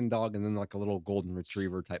pug looking dog and then like a little golden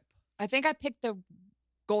retriever type. I think I picked the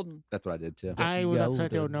golden. That's what I did too. I was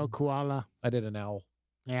upset there was no Golden. koala. I did an owl.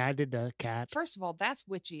 Yeah, I did the cat. First of all, that's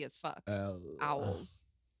witchy as fuck. Owls.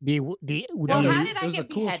 The Well, it how was, did I it was get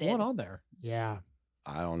the coolest beheaded? one on there. yeah.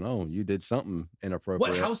 I don't know. You did something What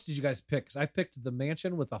inappropriate. house did you guys pick? 'Cause I picked the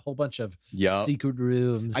mansion with a whole bunch of Yup. secret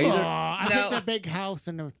rooms. I either- I No. picked the big house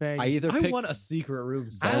and everything. I either I picked want a secret room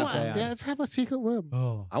so I want, bad. let's have a secret room.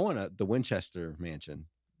 Oh. I want the Winchester mansion.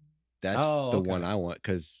 That's Oh, the okay. one I want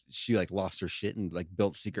because she like lost her shit and like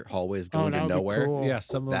built secret hallways going that to would be nowhere. cool. Yeah,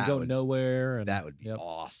 some of them That go would- nowhere. And That would be yep.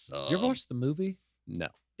 awesome. Did you ever watch the movie? No,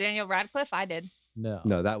 Daniel Radcliffe. I did. No.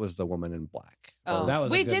 no, that was the woman in black. Oh, Or- that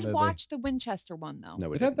was a we good did movie. watch the Winchester one though. no,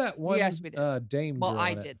 we It had didn't. that one Yes, we did. Dame Well, girl I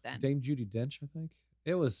in it. did then. Dame Judi Dench, I think.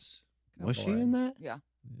 It was kinda Was she boring. in that? Yeah.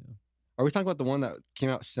 Yeah. Are we talking about the one that came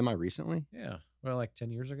out semi recently? Yeah. Well, like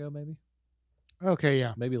 10 years ago, maybe. Okay,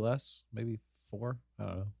 yeah. Maybe less. Maybe 4. I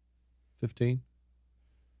don't know. 15.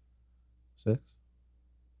 6.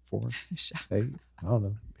 4. 8. I don't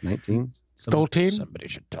know. 19? Somebody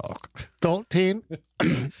should talk. 13.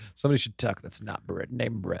 Somebody should talk that's not Brett.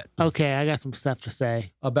 Name Brett. Okay, I got some stuff to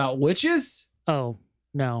say. About witches? Oh,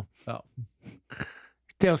 no. Oh.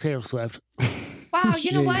 Still Taylor Swift. Wow,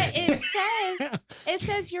 you know what? Jeez. It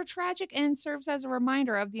says your tragic end serves as a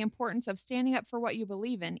reminder of the importance of standing up for what you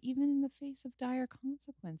believe in, even in the face of dire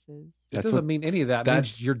consequences. It That's doesn't what- mean any of that. It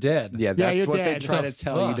that's- means you're dead. Yeah, that's you're what dead. they try The to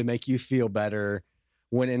tell you to fuck? make you feel better.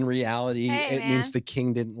 When in reality, Hey, it man. means the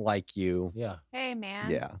king didn't like you. Yeah. Hey,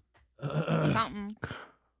 man. Yeah.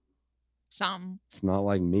 Something. It's not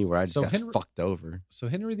like me where I just So got Henry- fucked over. So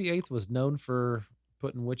Henry VIII was known for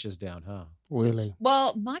putting witches down, huh? Really?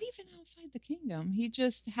 Well, not even outside the kingdom. He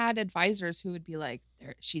just had advisors who would be like,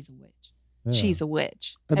 she's a witch. Yeah. She's a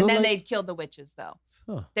witch. I And don't then like- they'd kill the witches, though.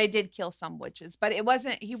 Huh. They did kill some witches, but he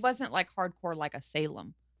wasn't like hardcore like a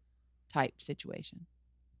Salem type situation.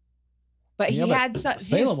 But Yeah, he but had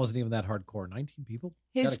Salem his, wasn't even that hardcore. 19 people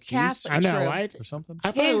his got accused Catholic I know, true. right? or something. I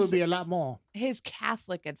thought it His- would be a lot more. His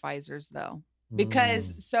Catholic advisors, though, Mm.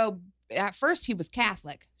 because so at first he was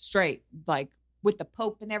Catholic, straight, like with the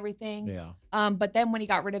Pope and everything. Yeah. But then when he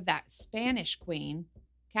got rid of that Spanish queen,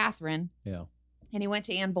 Catherine, Yeah. and he went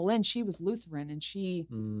to Anne Boleyn, she was Lutheran, and she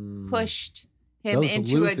Mm. pushed him Those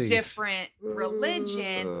into a Luthies. different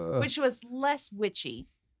religion, which was less witchy,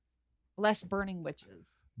 less burning witches.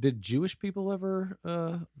 Did Jewish people ever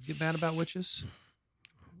get mad about witches?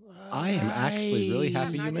 I am actually really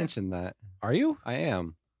happy no you idea. mentioned that. Are you? I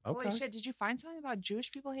am. Holy shit! Did you find something about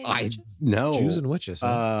Jewish people hating I witches? know. Jews and witches.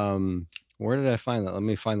 Huh? Where did I find that? Let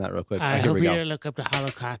me find that real quick. I Here hope we you go. didn't look up the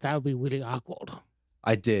Holocaust. That would be really awkward.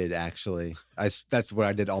 I did actually. That's what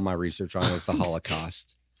I did all my research on was the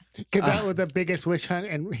Holocaust. Because that was the biggest witch hunt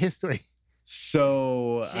in history.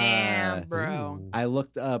 So Damn, bro. I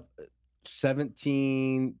looked up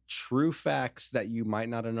 17 true facts that you might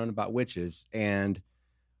not have known about witches, and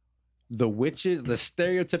the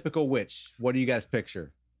stereotypical witch. What do you guys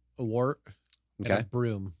picture? A wart. Okay. And a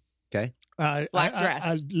broom. Okay. Black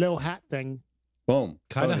dress. A little hat thing. Boom.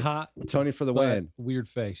 Kind of Tony. hot. Tony for the but win. weird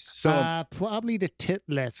face. So Probably the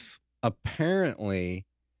titless. apparently,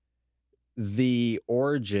 the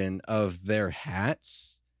origin of their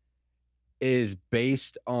hats is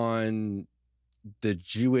based on the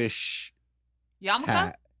Jewish Yarmulke?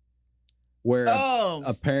 hat, where Oh.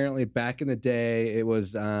 apparently back in the day it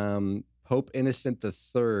was Pope Innocent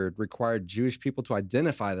III required Jewish people to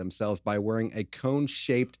identify themselves by wearing a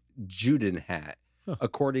cone-shaped Juden hat. Huh.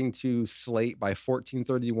 According to Slate, by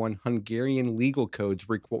 1431, Hungarian legal codes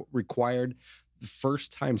required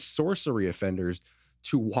first-time sorcery offenders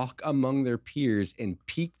to walk among their peers in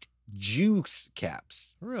peaked Jews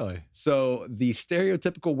caps. Really? So the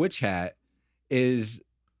stereotypical witch hat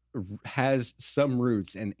has some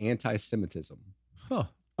roots in anti-Semitism. Huh.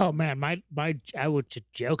 Oh man, I was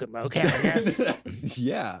just joking, but okay, I guess.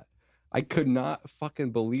 Yeah. I could not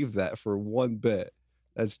fucking believe that for one bit.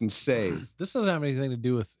 That's insane. This doesn't have anything to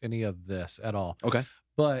do with any of this at all. Okay.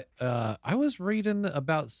 But I was reading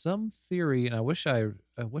about some theory, and I wish I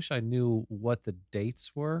knew what the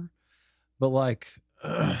dates were. But like,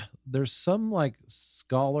 there's some like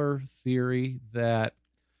scholar theory that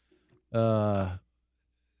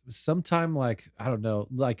sometime like I don't know,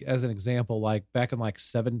 like as an example, like back in like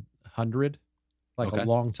 700, like Okay. a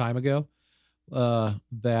long time ago,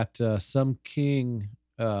 that some king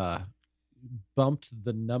bumped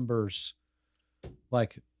the numbers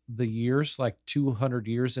like the years like 200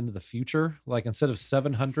 years into the future, like instead of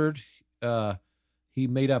 700 he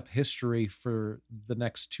made up history for the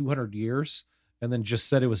next 200 years and then just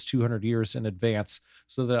said it was 200 years in advance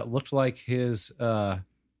so that it looked like his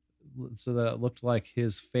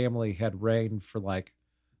family had reigned for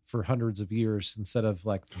hundreds of years instead of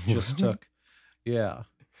like just took. Yeah,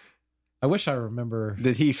 I wish I remember.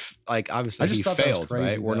 Did he obviously I just he thought that was failed, crazy,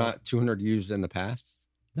 right? We're though. not 200 years in the past.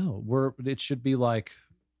 No, it should be like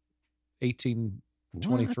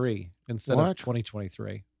 1823 instead of What?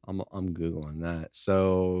 2023. I'm Googling that.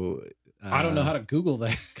 So I don't know how to Google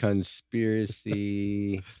that.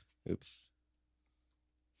 conspiracy. Oops.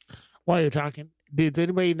 While you're talking, does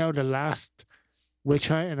anybody know the last witch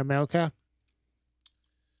hunt in America?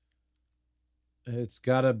 It's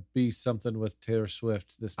got to be something with Taylor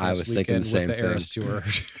Swift this I past was thinking weekend the same with the Eras thing. tour.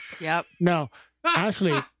 Yep. No,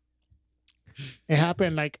 actually, it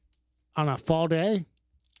happened like on a fall day.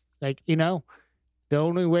 Like, the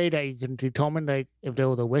only way that you can determine like if there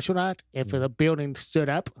was a witch or not, if the building stood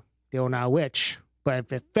up, they were not a witch. But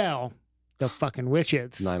if it fell, the fucking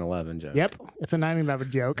witches. 9/11 joke. Yep, it's a 9/11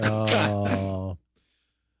 joke. Oh,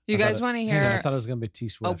 You I guys thought want to I hear thought it was gonna be T a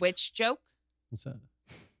Swift. witch joke? What's that?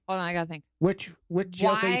 Hold on, I gotta think. Which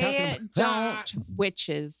joke are you talking Why about? don't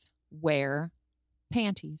witches wear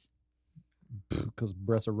panties? Because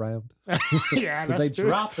breasts are round. Yeah, So that's they true.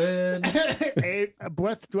 drop in. a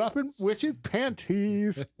breath dropping witches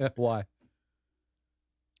panties. Why?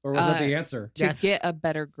 Or was that the answer? To Yes. get a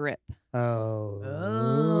better grip. Oh.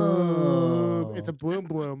 Oh. It's a bloom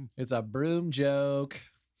bloom. It's a broom joke.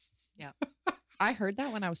 I heard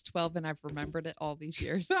that when I was 12 and I've remembered it all these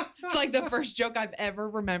years. It's like the first joke I've ever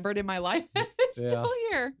remembered in my life. It's still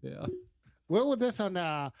here. Yeah. What was this on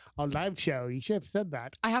live show? You should have said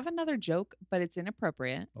that. I have another joke, but it's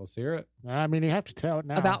inappropriate Let's hear it. I mean, you have to tell it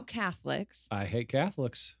now. about Catholics. I hate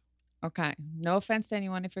Catholics. Okay. No offense to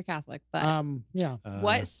anyone if you're Catholic, but yeah.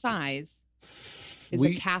 what size is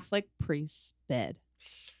a Catholic priest's bed?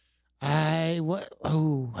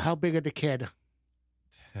 How big are the kid?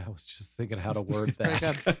 I was just thinking how to word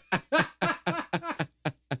that.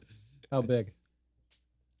 How big?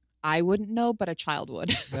 I wouldn't know, but a child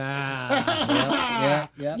would. Yeah.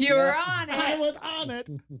 You were on I it. was on it.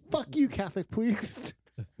 Fuck you, Catholic priest.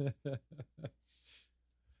 In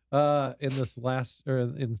this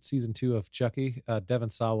in season 2 of Chucky,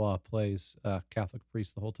 Devon Sawa plays Catholic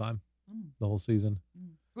priest the whole time, the whole season.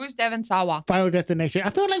 Who's Devon Sawa? Final Destination. I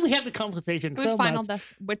feel like we had the conversation. Who's so Final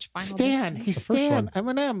much. Which Final Stan. Destination? He's The first Stan. one.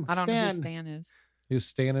 Eminem. I don't know who Stan is. He was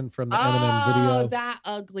standing from the Eminem Oh, video. that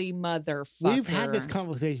ugly motherfucker. We've had this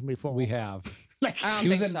conversation before. We have. Like, I don't He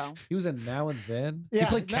was think in. so. He was in Now and Then. Yeah, he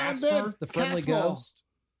played Now and Casper, Then. the friendly Casper. ghost.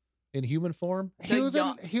 in human form? He was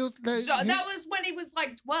young- the So that was when he was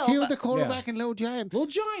like 12. he was the quarterback in Little Giants.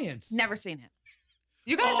 Little Giants. Never seen it.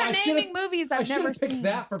 You guys Oh, are I should've- naming movies I've I never should have picked seen.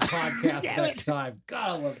 that for podcast Damn next time. God,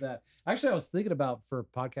 I love that. Actually, I was thinking about for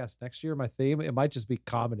podcast next year, my theme, it might just be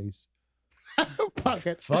comedies. Fuck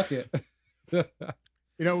it. Fuck it.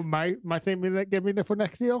 You know my thing that give me for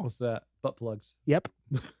next year. What's that? Butt plugs. Yep,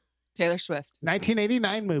 Taylor Swift.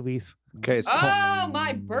 1989 movies. Okay, it's Oh, called.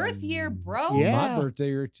 my birth year, bro. Yeah. My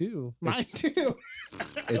birthday or two. Mine too. I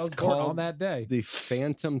It's was born on called that day. the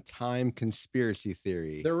Phantom Time Conspiracy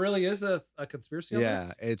Theory. There really is a conspiracy on Yeah,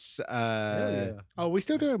 this? it's Hell Oh, we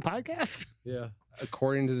still doing podcasts? yeah.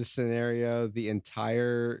 according to the scenario, the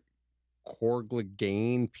entire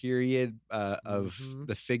Corglagane period of Mhm.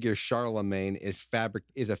 the figure Charlemagne is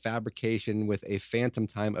a fabrication with a phantom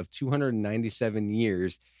time of 297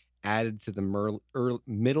 years added to the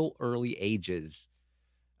middle early ages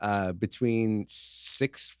between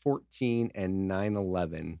 614 and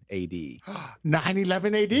 911 AD.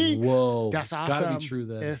 9/11 AD. Whoa. That's it's gotta awesome. be true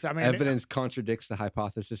then. Yes, I mean, Evidence contradicts the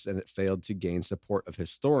hypothesis, and it failed to gain support of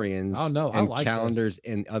historians Oh, no, I and like calendars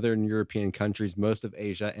this. in other European countries, most of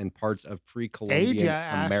Asia, and parts of pre-Columbian Asia,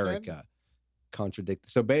 Ashton. America. Contradict.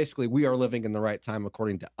 So basically, we are living in the right time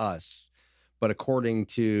according to us, but according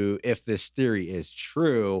to if this theory is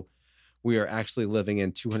true, we are actually living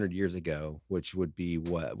in 200 years ago, which would be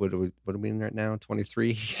what are we in right now?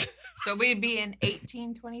 23. So we'd be in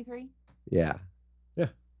 1823. Yeah.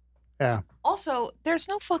 Also, there's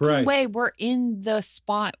no fucking Right. way we're in the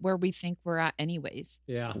spot where we think we're at, anyways.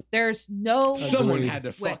 Yeah. There's no. Someone Agreed. had to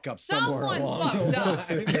Wait, fuck up somewhere someone along fucked the up.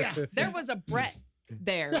 line. Yeah, there was a Brett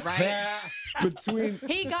there, right? Between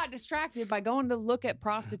He got distracted by going to look at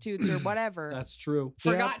prostitutes or whatever. That's true.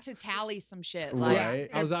 Forgot to tally some shit. Like, Right.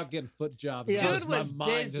 I was out getting foot jobs. Yeah. Just Dude my was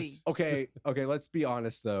mind busy. just- Okay, let's be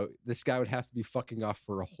honest though. This guy would have to be fucking off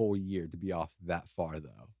for a whole year to be off that far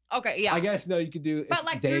though. Okay, yeah. I guess no, you could do but if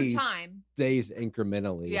like days, through time. days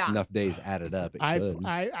incrementally. Yeah. If enough days added up, it I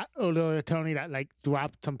could. ordered Tony that like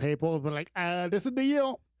dropped some papers, but like, this is the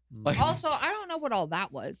deal. Like- Also, I don't know what all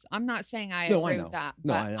that was. I'm not saying I No, I agree know. with that,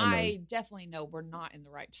 No, but I know. I definitely know we're not in the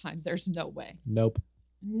right time. There's no way. Nope.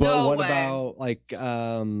 But No what way. about like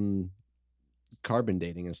carbon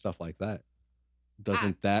dating and stuff like that?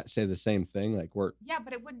 Doesn't that say the same thing? Like Yeah,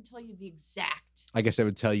 but it wouldn't tell you the exact. I guess it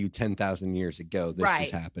would tell you 10,000 years ago this was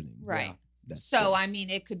Right. happening. Right. That's So, true. I mean,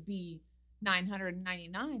 it could be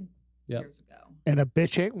 999 Yep. years ago. And a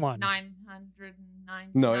bitch ain't one.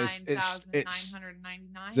 999. No, it's-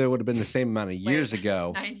 9,999. So it would have been the same amount of years Wait,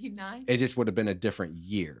 ago. 99. It just would have been a different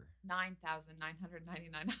year.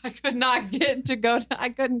 9,999. I could not get to go. I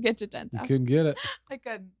couldn't get to You 10,000. couldn't get it. I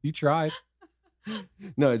couldn't. You tried.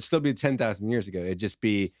 No, it'd still be 10,000 years ago. It'd just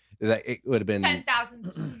be that it would have been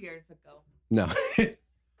 10,002 years ago. no.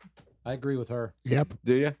 I agree with her. Yep.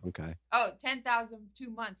 Do you? Okay. Oh, 10,002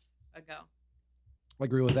 months ago. I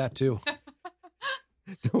agree with that too.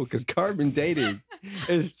 No, because carbon dating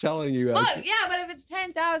is telling you. Look, yeah, but if it's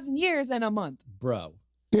 10,000 years in a month. Bro.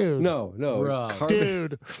 Dude. No. Bruh. Carbon,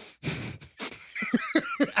 Dude.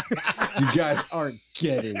 you guys aren't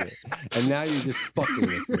getting it, and now you're just fucking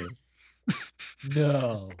with me.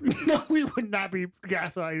 No. No, we would not be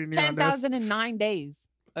gaslighting you on this. 10,009 days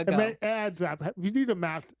ago. It adds up. You do the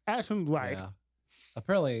math. Ashton's right. Yeah.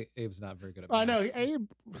 Apparently, Abe's not very good at I know. math. Abe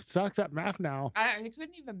sucks at math now. I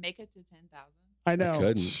couldn't even make it to 10,000. I I know.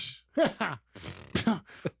 couldn't.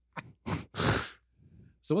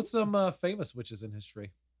 So, what's some famous witches in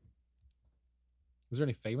history? Is there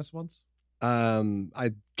any famous ones?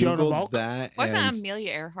 I Joan of googled Arc? that. Wasn't and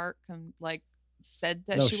Amelia Earhart said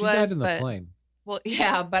that no, she died was, in the but plane. well,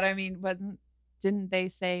 yeah, but I mean, didn't they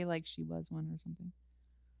say like she was one or something?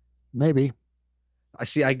 Maybe. I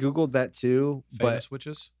see. I googled that too, Famous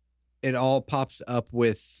witches? but it all pops up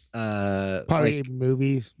with Probably like,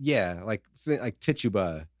 movies. yeah, like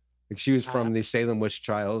Tituba. Like she was from the Salem witch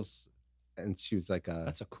trials, and she was like a.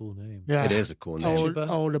 That's a cool name. Yeah. It is a cool name.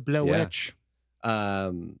 Old, the Blair Yeah. Witch.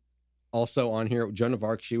 Also on here, Joan of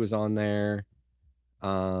Arc, she was on there.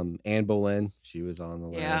 Anne Boleyn, she was on the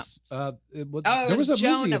Yeah. list. There it was was a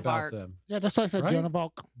Joan movie of about Arc. them. Yeah, that's why I said Right? Joan of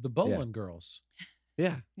Arc. The Boleyn Girls.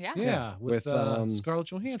 Yeah, Yeah. Yeah, with Scarlett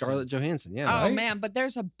Johansson. Scarlett Johansson. Yeah, Oh right? man, but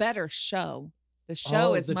there's a better show. The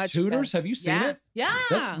show is the much Tudors. better. Have you seen Yeah. it? Yeah.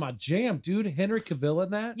 That's my jam, dude. Henry Cavill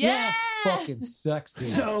in that. Yeah. Fucking sexy.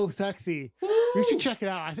 So sexy. Woo! You should check it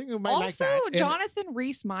out. I think you might like Also, that. Jonathan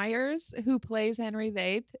Rhys Meyers, who plays Henry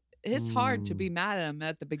VIII, it's hard to be mad at him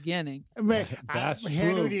at the beginning. Man, That's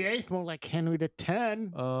Henry true. VIII more like Henry the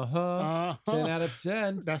 10. Uh-huh. 10 out of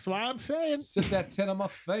 10. That's what I'm saying. Sit that 10 on my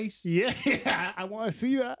face. Yeah, I want to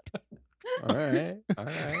see that. all right, all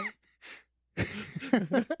right.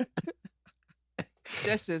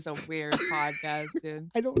 This is a weird podcast, dude.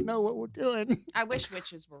 I don't know what we're doing. I wish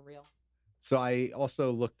witches were real. So I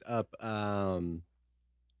also looked up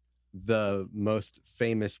the most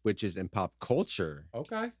famous witches in pop culture.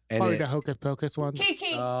 Okay. And Probably it, the Hocus Pocus one.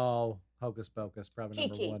 Kiki. Oh, Hocus Pocus, probably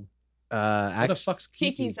Kiki. number one. What actually, the fuck's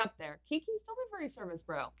Kiki? Kiki's up there. Kiki's delivery service,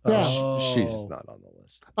 bro. Yeah. she's not on the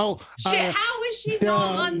list. Oh, Shit, how is she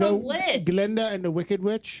not on the list? Glinda and the Wicked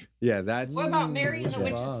Witch. Yeah, that's What about Mary and the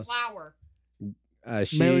Witch Witch's Boss. Flower?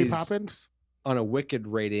 she's Mary Poppins. on a Wicked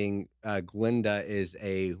rating. Glinda is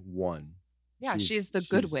a 1. Yeah, she's the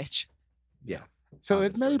good witch. Yeah, So is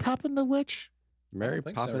obviously. Mary Poppins the witch? Mary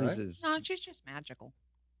think so, Poppins right? is. No, she's just magical.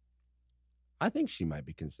 I think she might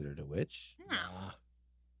be considered a witch, No,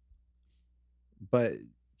 but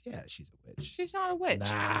yeah, she's a witch. she's not a witch.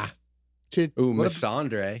 Nah. She, Ooh, What Miss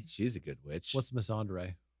Andre, she's a good witch. What's Miss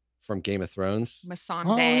Andre? From Game of Thrones? Masande.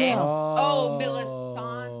 Oh, yeah. Oh,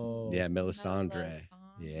 Melisandre. Yeah, Melisandre.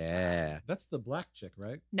 Yeah, That's the black chick,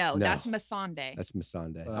 right? No, No. that's Masande. that's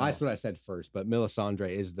Missandei. Oh. That's what I said first, but Melisandre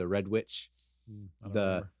is the Red Witch. I don't The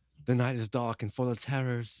remember. The night is dark and full of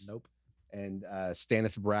terrors. Nope. And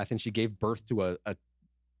Stannis Baratheon, she gave birth to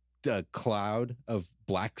a cloud of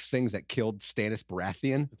black things that killed Stannis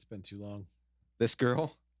Baratheon. It's been too long. This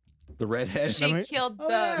girl, the redhead. She Let me- killed the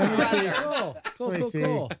Let me see. brother. Cool, Let me see.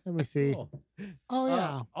 cool. Let me see. Cool. Oh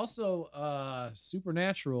yeah. Also,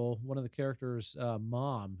 Supernatural. One of the characters'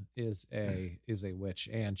 mom is a witch,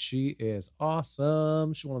 and she is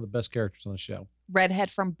awesome. She's one of the best characters on the show. Redhead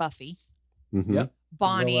from Buffy. Mhm. Yep.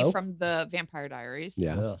 Bonnie Willow. from the Vampire Diaries.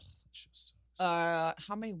 Yeah. Ugh, it's just-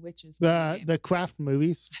 How many witches? can I name? The Craft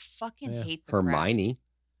movies. I fucking Yeah. hate the Hermione.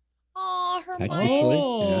 Oh, Technically, Hermione.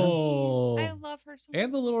 Oh. I love her so much.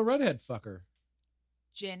 And the little redhead fucker.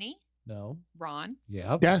 Jenny, No. Ron.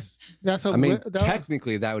 Yeah. That's a. I mean, that-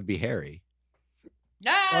 technically, that would be Harry.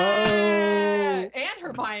 No. Oh. And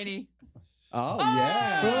Hermione. Oh, Oh.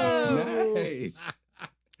 yeah. Nice.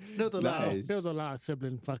 there's a lot. Nice. There's a lot of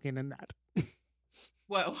sibling fucking in that.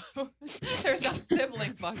 Whoa. There's not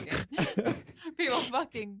sibling fucking. People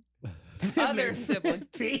fucking other siblings.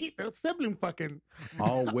 See, there's sibling fucking.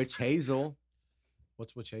 Oh, Witch Hazel.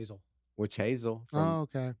 What's Witch Hazel? Witch Hazel from, Oh,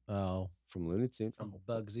 okay. Oh, from Looney Tunes. from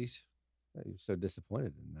Bugsies. You're so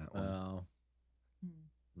disappointed in that one. Oh,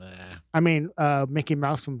 nah. I mean, Mickey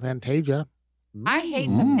Mouse from Fantasia. I hate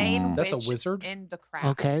the main That's a witch wizard? in the craft.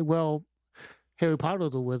 Okay, well, Harry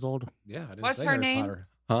Potter's a wizard. Yeah, I didn't What's say her Harry name? Potter.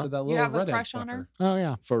 Huh? I said that You little have a redhead crush on her? Oh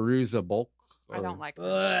yeah. Faruza Bulk. I don't like her.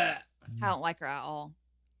 Ugh. I don't like her at all.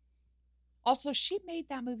 Also, she made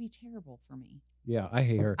that movie terrible for me. Yeah, I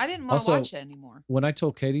hate her. I didn't want to Also- watch it anymore. When I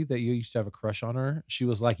told Katie that you used to have a crush on her, she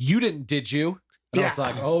was like, "You didn't, did you?" And I was Yeah.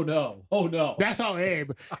 like, "Oh no, oh no." That's all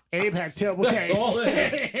Abe. Abe had terrible That's taste. all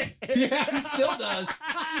yeah, he still does.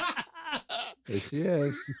 There she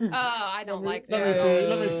is. Oh, I don't like her. Let me see.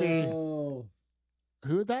 Let me Oh. see.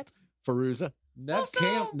 Who is that? Faruza.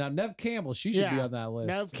 Also- Nev Campbell, she should be Yeah, on that list.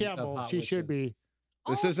 Nev of Campbell. hot She should witches. be.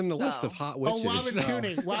 This isn't the list of Also- hot Oh, witches. Robin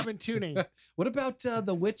Tooney. Robin Tooney. What about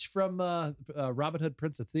the witch from Robin Hood,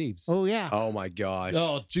 Prince of Thieves? Oh yeah. Oh my gosh.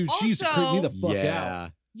 Oh, dude, she used to creep me the fuck out. yeah.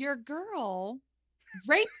 Your girl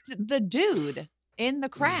raped the dude in the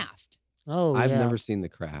craft. Oh I've yeah. never seen The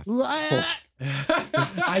Craft. so What?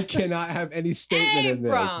 I cannot have any statement in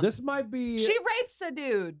this. Abram. This might be She rapes a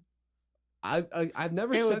dude. I've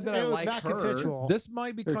never It said was- that it I was like not her. consensual. this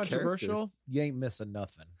might be Her controversial. characters. You ain't missing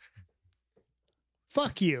nothing.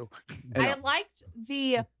 Fuck you. And I liked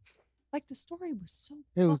the story was so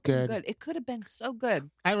It was fucking good. It could have been so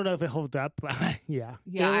good. I don't know if it holds up, but yeah.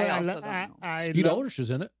 Yeah, I lo- also don't know. I Skeet lo- Ulrich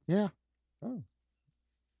is in it. Yeah.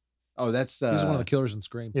 oh, that's He's one of the killers in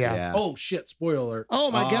Scream. Yeah. yeah. Oh shit! Spoiler alert. Oh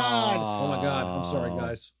my god. Oh my god. I'm sorry,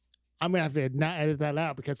 guys. I'm gonna have to not edit that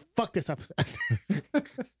out because fuck this episode.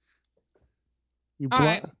 You All blo-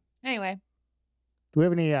 right. Anyway, Do we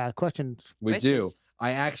have any questions? We do. Witches.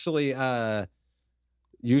 I actually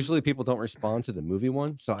usually people don't respond to the movie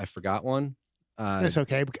one, so I forgot one. It's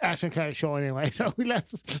okay. Ashton can't show anyway, so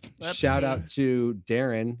let's. Let's Shout see. out to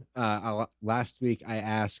Darren. Last week I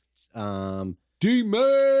asked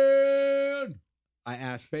D-Man. I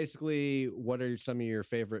asked basically what are some of your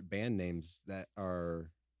favorite band names that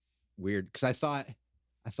are weird, because I thought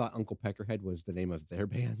Uncle Peckerhead was the name of their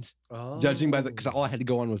band. Oh. Judging by because all I had to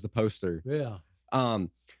go on was the poster. Yeah.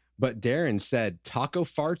 But Darren said Taco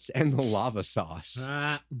Farts and the Lava Sauce.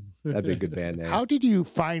 Ah. That'd be a good band name. How did you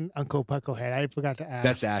find Uncle Pucklehead? I forgot to ask.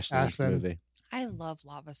 That's Ashley's Ashlyn. movie. I love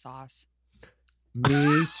lava sauce.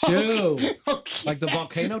 Me too. Okay. Like the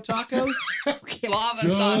volcano tacos? It's lava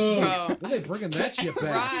sauce, bro. When they bringing that shit back?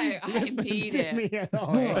 Right, I need it.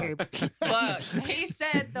 Look, he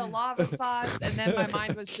said the lava sauce, and then my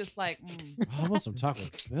mind was just like, I want some Taco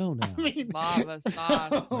Bell now. lava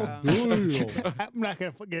sauce, bro. I'm not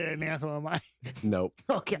gonna forget an answer on mine. Nope.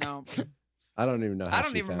 Okay. No, I don't even know. How I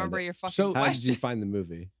don't she even found remember it. your fucking So- How did you question. find the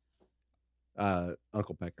movie?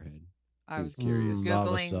 Uncle Peckerhead. I was curious. Lava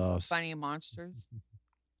Googling sauce. funny monsters,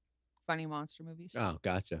 funny monster movies. Oh,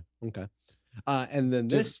 gotcha. Okay. And then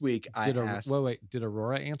this week I asked. Wait. Did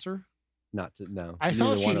Aurora answer Not to no. I saw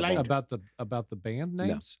neither she one of liked- them. about the band No.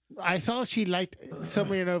 names? I saw she liked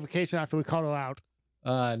somebody on vacation after we called her out.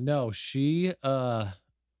 No,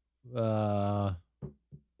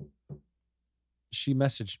 she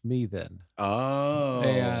messaged me then. Oh.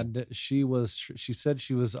 And she said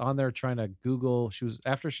she was on there trying to Google.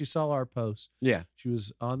 After she saw our post, Yeah. she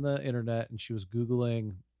was on the internet and she was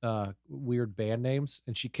Googling weird band names,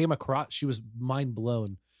 and she was mind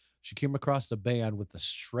blown. She came across a band with the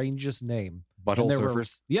strangest name. Butthole And they were-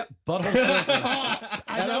 Surfers. Yep, Butthole Surfers.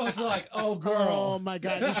 And I was like, oh Oh girl. my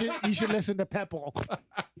god! You should listen to Pepple.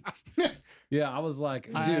 Yeah, I was like,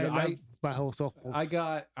 dude, I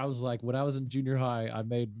was like, when I was in junior high, I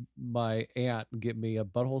made my aunt get me a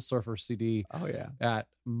Butthole Surfer CD Oh yeah. at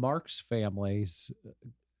Mark's family's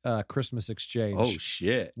Christmas exchange. Oh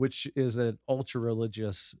shit. Which is an ultra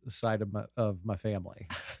religious side of my family.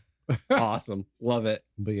 Awesome. Love it.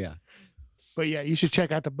 But yeah, But yeah, you should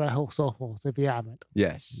check out the Butthole Surfers if you haven't.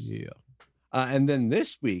 Yes. yeah. And then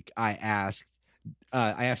this week I asked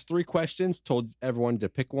 3 questions, told everyone to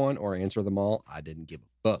pick one or answer them all. I didn't give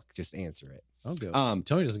a fuck. Just answer it. I'll do it.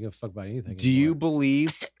 Tony doesn't give a fuck about anything. Do you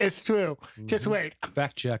believe It's true. Just Mhm. wait.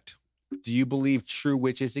 Fact checked? do you believe true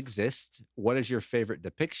witches exist? What is your favorite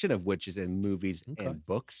depiction of witches in movies Okay. and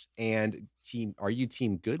books? And are you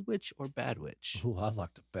team good witch or bad witch? Oh, I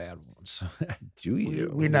like the bad ones. Do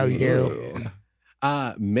you? We know you do.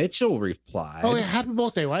 Mitchell replied. Oh, yeah, happy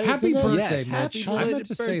birthday, right? Happy Isn't it? birthday, Yes, Mitch. happy I meant belated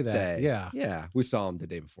to say that. birthday. Yeah. Yeah. We saw him the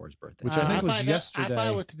day before his birthday. Which I think was thought yesterday. I thought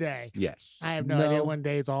it was today. Yes. I have no idea No. when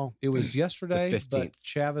days all. It was yesterday, but 15th.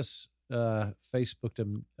 Chavis Facebooked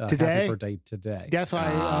him Today? happy birthday today. That's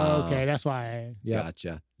why. Ah. Okay, that's why. Yep.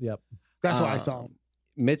 Gotcha. Yep. That's why I saw.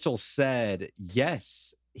 Mitchell said,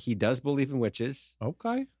 yes, he does believe in witches.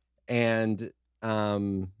 Okay. And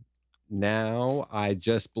now I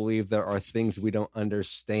just believe there are things we don't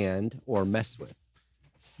understand or mess with.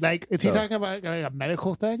 Like, is So- he talking about like a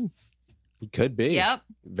medical thing? He could be. Yep.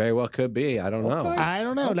 Very well could be. I don't know. Okay. I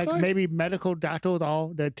don't know. Like Okay. maybe medical doctors, all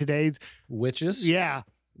the today's. Witches? Yeah,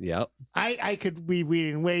 Yep. I could be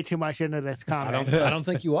reading way too much into this comment. I don't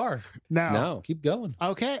think you are. No. No. Keep going.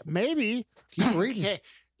 Okay, maybe. Keep reading. Okay,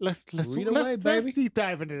 let's Read away, baby. deep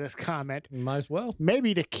dive into this comment. Might as well.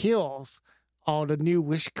 Maybe the kills are the new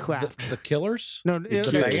wishcraft. The killers? no, The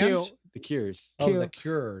the Cures. kill, The Cures. Oh, kill- the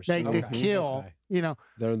cures. like the Okay. kill. Okay. You know,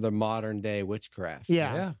 They're the modern day witchcraft.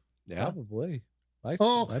 yeah. Yeah, Yeah. probably. I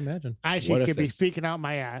imagine. I What should if could be it's- speaking out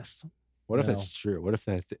my ass. What if No. it's true? What if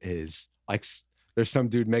that is like there's some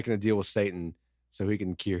dude making a deal with Satan so he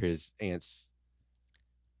can cure his aunt's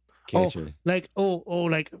cancer? Like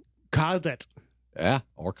like cause it. Yeah,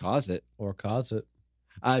 or cause it. Or cause it.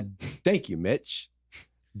 Thank you, Mitch.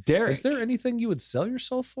 Derek. Is there anything you would sell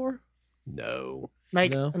yourself for? No.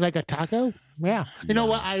 Like No. like a taco? Yeah. You know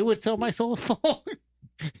No. what I would sell my soul for?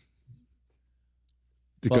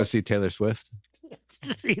 To go see Taylor Swift?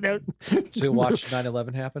 Just you know To watch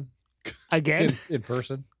 9/11 happen again, in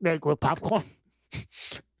person? like with popcorn.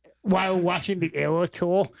 While watching the Arrow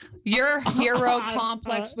tour. Your hero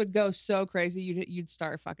complex would go so crazy. You'd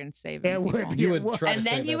start fucking saving It would people. be- You would What- try And to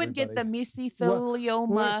then save you would get the everybody.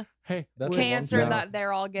 mesothelioma Hey, That's would- a cancer No. that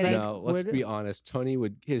they're all getting. No, let's would- be honest. Tony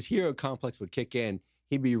his hero complex would kick in.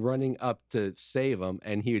 He'd be running up to save him,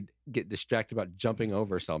 and he'd get distracted about jumping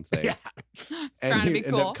over something. Yeah. And Trying to he'd be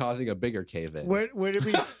end cool. up causing a bigger cave in. would it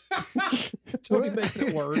be? Tony makes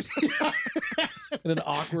it worse in an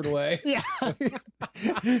awkward way. Yeah.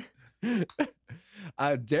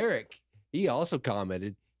 Derek, he also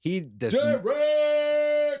commented. He does.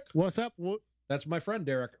 Derek! What's up? That's my friend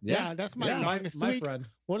Derek. Yeah, that's my longest my streak. friend.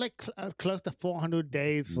 We're like close to 400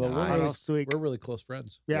 days. Well, Nice. we're, longest streak. we're really close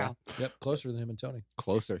friends. Yeah. Yep, closer than him and Tony.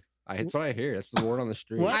 Closer. That's what I hear. That's the word on the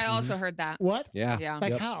street. What? I also heard that. What? Yeah. Yeah.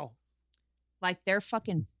 Like Yep. how? Like they're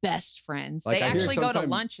fucking best friends. Like, they I hear actually go to sometime-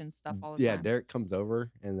 lunch and stuff all the Yeah, time. Derek comes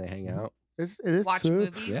over and they hang out. It is Watch true.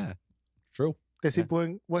 movies. Yeah. True. Does he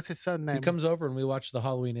bring? What's his son's name? He comes over and we watch the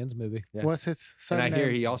Halloween Ends movie. Yeah. What's his son's And I name? hear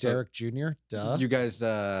he also Derek Jr. Duh. you guys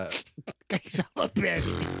Son of a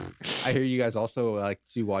bitch. I hear you guys also like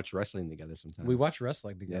to watch wrestling together sometimes. We watch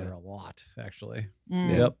wrestling together Yeah. a lot, actually.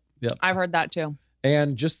 Mm. Yep. I've heard that too.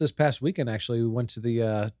 And just this past weekend, actually, we went to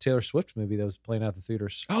the Taylor Swift movie that was playing out at the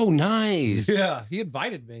theaters. Oh, nice. Yeah, he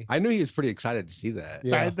invited me. I knew he was pretty excited to see that.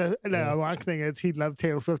 Yeah. The ironic thing is he loved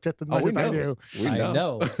Taylor Swift just as much we as I know. do. We I know.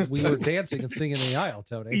 know. We were dancing and singing in the aisle,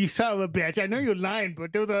 Tony. You son of a bitch. I know you're lying,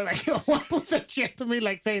 but there was a, like 1% chance to me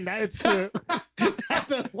like saying that it's true.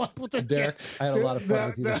 That's a 1% Derek, chance. I had a lot of fun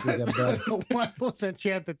with you this weekend, bud. There's a 1%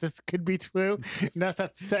 chance that this could be true. And that's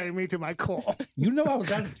upsetting me to my core. You know I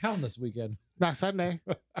was out of town this weekend. Not Sunday.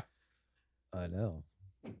 I know.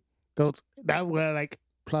 That were like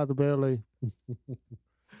plausibility.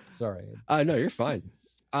 Sorry. No, you're fine.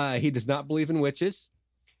 He does not believe in witches.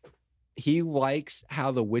 He likes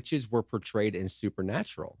how the witches were portrayed in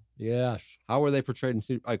Supernatural. Yes. How were they portrayed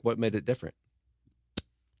in like what made it different?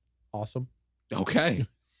 Awesome. Okay.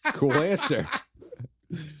 Cool answer.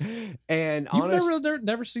 And You've honestly,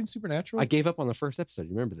 never seen Supernatural? I gave up on the first episode. You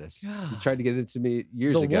remember this? You God. tried to get it to me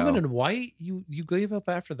years the ago. Woman in White? You gave up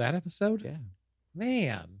after that episode? Yeah.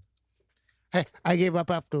 Man. Hey, I gave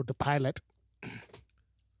up after the pilot.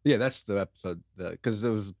 Yeah, that's the episode because it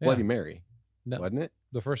was Bloody Mary, No. wasn't it?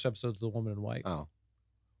 The first episode's The Woman in White. Oh.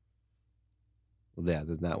 Well, yeah,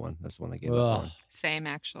 then that one. That's the one I gave up Ugh. on. Same,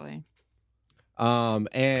 actually. And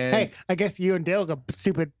Hey, I guess you and Dale are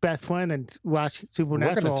stupid best friend and watch We're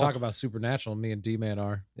Supernatural. going to talk about Supernatural, me and D-Man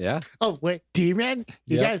are. yeah, Oh wait, D-Man,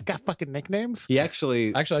 you Yep. guys got fucking nicknames. he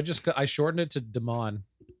actually Actually, I shortened it to Damon.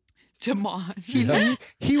 Damon.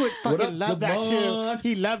 He would What fucking up, love that Damon? too.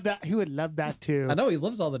 He loved that. He would love that too. I know he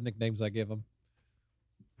loves all the nicknames I give him.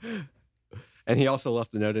 and he also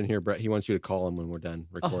left a note in here, Brett. He wants you to call him when we're done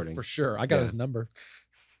Oh, recording. for sure. I got Yeah. his number.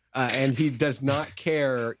 And he does not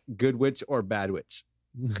care good witch or bad witch.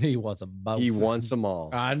 He wants them both. He wants them all.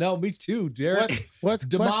 I know, me too, Derek. What's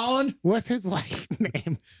Damon. what's his wife's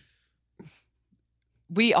name?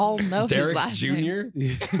 We all know his Derek last name.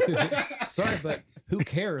 Jr. Sorry, but who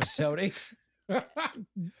cares, Tony? Oh,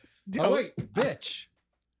 wait, bitch.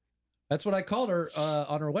 That's what I called her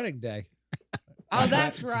on her wedding day. Oh,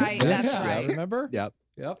 that's right. Yeah, That's right. Remember? Yep.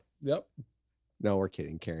 Yep. No, we're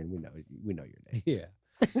kidding, Karen. We know your name. Yeah.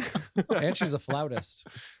 And she's a flautist.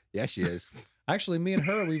 Yeah, she is. Actually, me and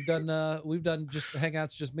her, we've done just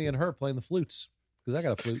hangouts, just me and her playing the flutes because I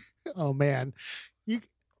got a flute. Oh man, I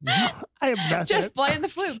am nothing. Just playing the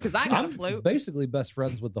flute because I got a I'm flute. basically best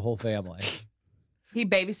friends with the whole family. He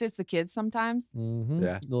babysits the kids sometimes. Mm-hmm.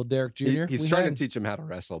 Yeah. Little Derek Jr. He's we trying hang. to teach him how to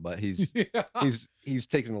wrestle, but he's Yeah. he's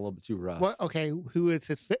taking it a little bit too rough. What? Okay, who is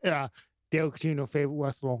his Dale Jr. favorite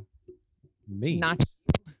wrestler? Me. Not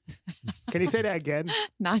Can you say that again?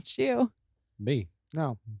 not you. Me.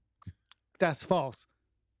 No, that's false.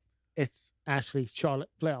 It's actually Charlotte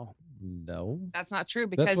Flair. No. That's not true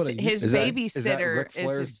That's because what it used his to be. Is that babysitter Ric is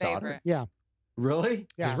Flair's his daughter? favorite. Yeah, Really?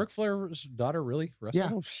 yeah. Is Ric Flair's daughter really wrestle? Yeah.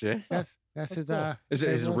 Oh shit. That's That's his. cool. Is it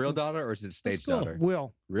his favorite real wrestler. daughter or is it stage cool. daughter?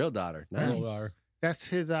 Will. Real daughter. Nice. Real daughter. That's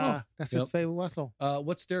his. Oh, That's yep. his favorite wrestler.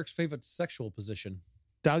 What's Derek's favorite sexual position?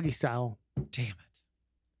 Doggy style. Damn it.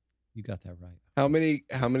 You got that right.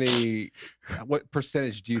 What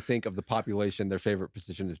percentage do you think of the population their favorite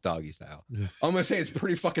position is doggy style? I'm gonna say it's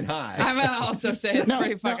pretty fucking high. I'm gonna also say it's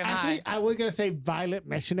pretty fucking actually, high. I was gonna say violent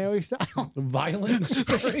missionary style. Violent.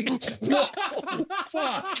 Fuck.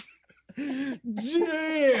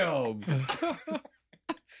 Damn.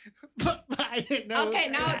 But I didn't know. Okay,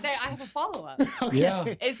 now I have a follow up. Okay. Yeah.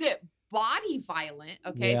 Is it body violent?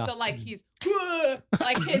 Okay, Yeah. so like he's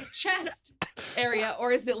like his chest area,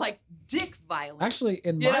 or is it like dick violent? Actually,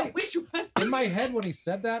 in you know my which one? in my head when he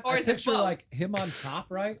said that, Or I is it picture both? like him on top,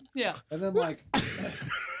 right? Yeah. And then like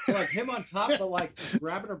so like him on top, but like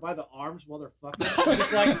grabbing her by the arms while they're fucking,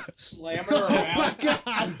 just like slamming her around.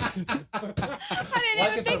 I didn't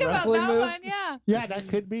Like even it's a think about wrestling that move? one. Yeah, Yeah, that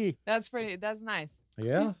could be. that's nice.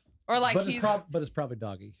 Yeah. Or like but, he's but it's probably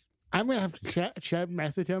doggy. I'm gonna have to chat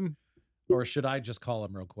message him. Or should I just call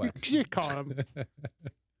him real quick? You should call him.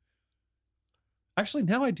 Actually,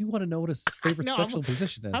 now I do want to know what his favorite No, sexual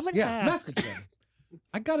position is. I'm gonna Yeah, ask. message him.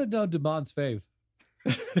 I gotta know Damon's fave.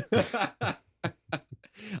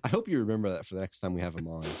 I hope you remember that for the next time we have him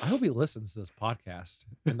on. I hope he listens to this podcast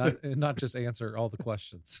and not just answer all the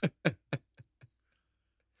questions.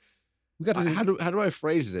 We got to How do I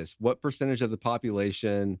phrase this? What percentage of the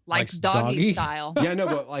population? likes likes doggy doggy? style. Yeah, no,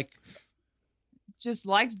 but like, Just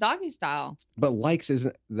likes doggy style. but likes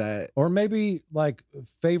isn't that? or maybe like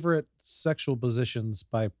favorite sexual positions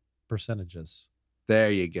by percentages.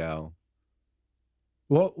 There you go.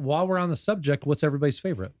 Well, while we're on the subject, what's everybody's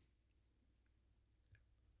favorite?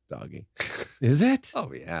 Doggy. Is it?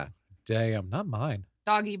 Oh yeah. Damn, not mine.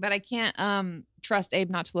 Doggy, but I can't trust Abe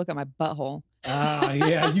not to look at my butthole. Ah,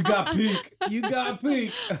 yeah, you got peak. You got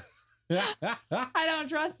peak. I don't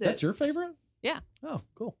trust it. That's your favorite? Yeah. Oh,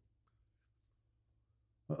 cool.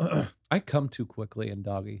 I come too quickly in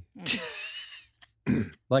doggy.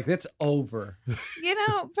 Like it's over. You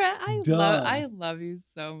know, Brett, Done. I love you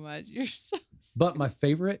so much. You're so sweet. But my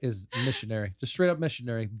favorite is missionary, just straight up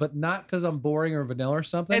missionary. But not because I'm boring or vanilla or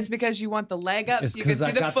something. It's because you want the leg up It's so you can because see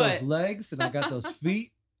I the got foot. those legs and I got those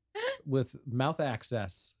feet with mouth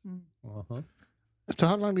access. Mm. Uh-huh. So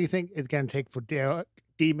how long do you think it's gonna take for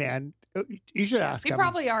D-Man? You should ask He him.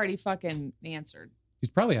 probably already fucking answered. He's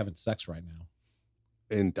probably having sex right now.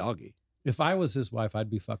 And doggy. If I was his wife,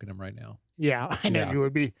 I'd be fucking him right now. Yeah, I know Yeah. you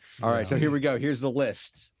would be. All right, so here we go. Here's the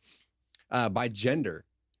list. By gender.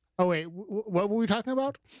 Oh wait, what were we talking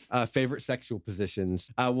about? Favorite sexual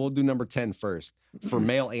positions. We'll do number 10 first. For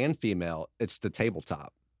male and female, it's the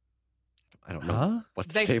tabletop. I don't know. Huh?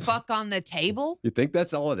 What's the They table? fuck on the table? You think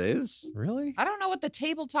that's all it is? Really? I don't know what the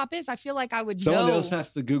tabletop is. I feel like I would Someone know. else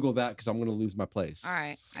has to Google that because I'm going to lose my place. All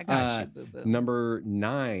right. I got you, boo-boo. Number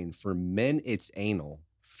 9. For men, it's anal.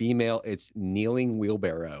 Female, it's kneeling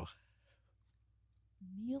wheelbarrow.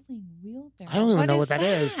 Kneeling wheelbarrow. I don't even know what that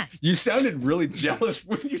is. You sounded really jealous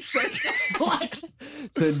when you said that. What?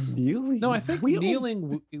 The kneeling. No, I think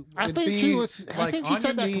kneeling. I would think be she was- I like think she on said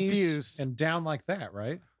your that knees confused. and down like that,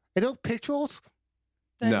 right? Are those pictures?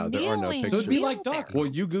 The No, there are no kneeling pictures. So it'd be like wheelbarrow. doggy. Well,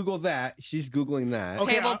 you Google that. She's Googling that.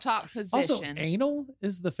 Okay, Tabletop position. Also, anal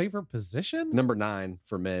is the favorite position. Number 9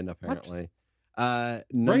 for men, apparently. Number,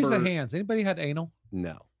 Raise the hands. Anybody had anal?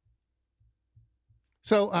 No.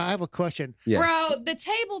 So I have a question. Yes. Bro, the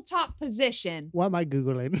tabletop position What am I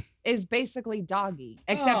googling? is basically doggy,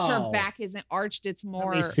 except Oh. her back isn't arched; it's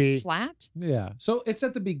more see. flat. Yeah. So it's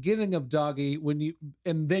at the beginning of doggy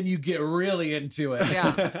and then you get really into it.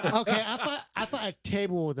 Yeah. Okay, I thought a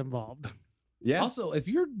table was involved. Yeah. Also, if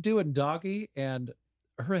you're doing doggy and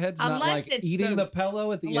her head's not Unless like it's eating the- the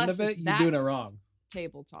pillow at the end unless of it, it's you're that doing it wrong.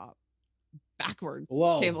 Tabletop, backwards.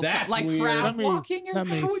 Whoa, tabletop, that's like weird. crab Let me- walking or let me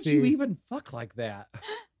something. How would see. you even fuck like that?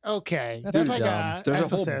 Okay, That's that's like dumb.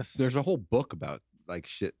 a there's a whole book about like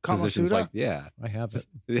shit Kama positions Sutra? like yeah. I have it.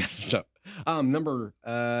 Yeah. So, number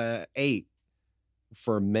 8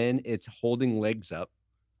 for men, it's holding legs up,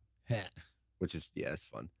 which is it's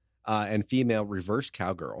fun. And female, reverse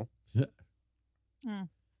cowgirl.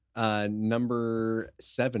 Number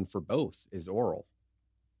 7 for both is oral.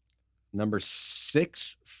 Number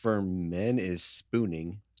 6 for men is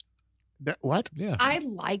spooning. What? Yeah. I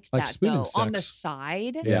like Like that spooning though. On the sex.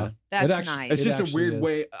 side, Yeah. that's It actually- nice. It's It just a actually weird is.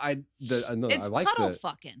 way. I It's like cuddle the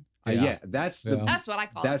fucking. yeah. That's the Yeah. That's what I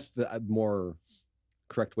call it. that's the more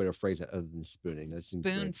correct way to phrase it other than spooning. That seems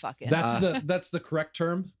Spoon good. fucking. That's the correct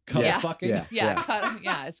term. Cuddle Yeah. fucking. Yeah.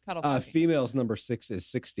 yeah, it's cuddle fucking. Females number 6 is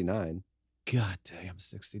 69. God damn,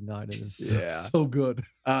 69 is Yeah. so good.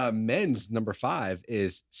 Men's number 5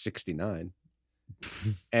 is 69.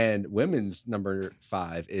 And women's number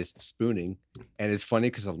 5 is spooning. And it's funny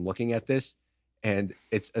because I'm looking at this and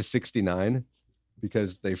it's a 69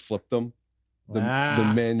 because they flipped them. The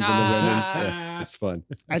men's and the women's. Yeah, it's fun.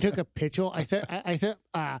 I took a picture. I sent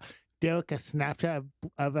Derek a Snapchat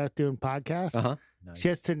of us doing podcasts Uh-huh. Nice.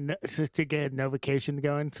 just to get a notification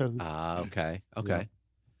going. So Okay.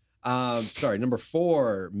 Sorry, number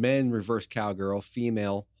 4, men reverse cowgirl,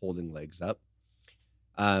 female holding legs up.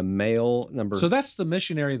 Male number So that's the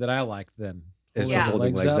missionary that I like then. is Yeah.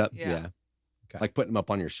 holding legs up. Yeah. Yeah. Okay. Like putting them up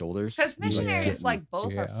on your shoulders. Because You like missionaries, getting- like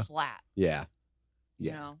both are Yeah. flat. Yeah.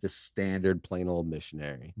 You Yeah. know? Just standard plain old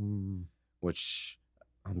missionary, Mm. which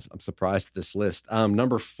I'm surprised at this list.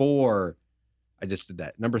 Number 4, I just did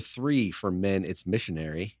that. Number 3 for men, it's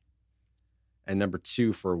missionary. And number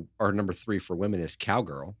 3 for women is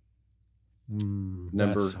cowgirl.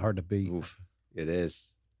 That's hard to beat. Oof, it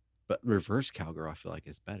is. But reverse cowgirl, I feel like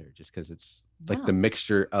is better just because it's like the Yeah.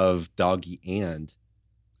 mixture of doggy and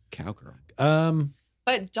cowgirl.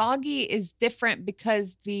 But doggy is different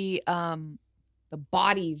because the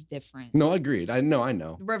body's different. No, agreed. I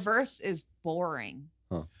know. Reverse is boring.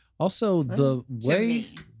 Also, To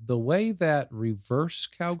me. the way that reverse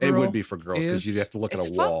cowgirl It would be for girls because is- you'd have to look It's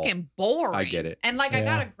at a wall. fucking boring. I get it. And like I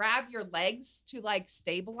Yeah. gotta grab your legs to like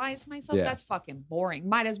stabilize myself. Yeah. That's fucking boring.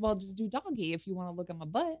 Might as well just do doggy if you want to look at my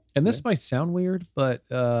butt. And this might sound weird, but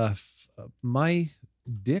my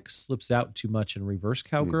dick slips out too much in reverse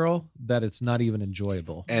cowgirl that it's not even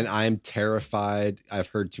enjoyable. And I'm terrified. I've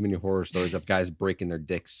heard too many horror stories of guys breaking their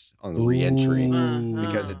dicks on the reentry Ooh.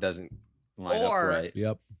 because it doesn't line Or- up right.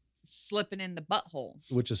 Yep. slipping in the butthole.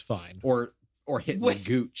 which is fine. Or hitting the Wait,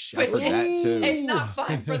 gooch. I've which heard that too. It's not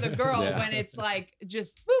fine for the girl Yeah. when it's like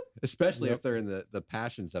just whoop. Especially if they're in the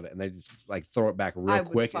passions of it and they just like throw it back real I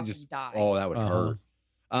would quick and fucking just die. oh, that would Uh-huh.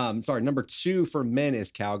 hurt. Sorry, number 2 for men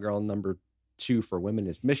is cowgirl. Number 2 for women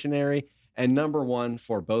is missionary. And number 1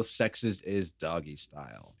 for both sexes is doggy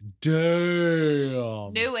style.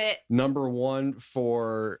 Damn. Knew it. Number 1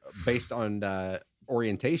 for based on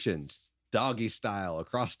orientations, doggy style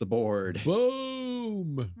across the board.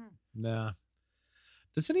 Boom. Nah.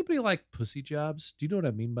 Does anybody like pussy jobs? Do you know what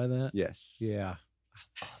I mean by that? Yes. Yeah.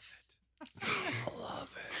 I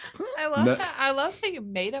love it. I love it. I love how you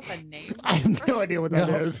made up a name. I have no idea what that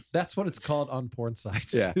is. That's what it's called on porn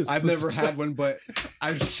sites. Yeah, is I've pussy never job. had one, but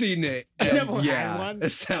I've seen it. I and never had yeah, one.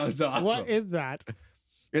 it sounds awesome. What is that?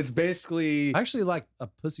 It's basically I actually like a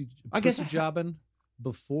pussy I guess I- jobbing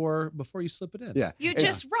before you slip it in. yeah, You it's-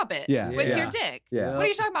 just rub it Yeah. with Yeah. your dick. Yeah. What are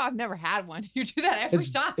you talking about? I've never had one. You do that every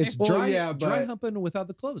It's, time. it's Well, dry, yeah, dry but- humping without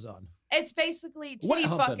the clothes on. It's basically Wet titty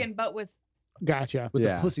humping. fucking, but with Gotcha. With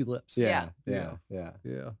Yeah. the pussy lips. yeah, Yeah. yeah.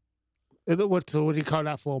 Yeah. So what do you call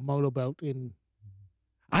that for a motorboat in?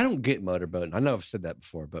 I don't get motorboating. I know I've said that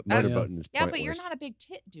before, but Yeah. motorboating is yeah, pointless. but you're not a big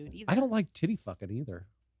tit dude either. I don't like titty fucking either.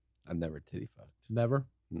 I've never titty fucked. Never.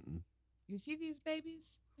 Mm-mm. You see these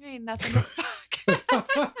babies? There ain't nothing to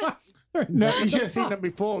fuck. No, you should have seen them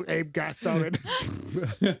before Abe got started.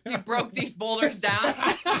 You broke these boulders down.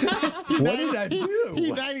 What did I do?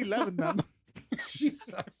 He 9/11 them.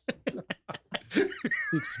 Jesus. He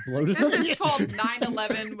exploded. This them? is called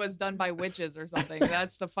 9/11 was done by witches or something.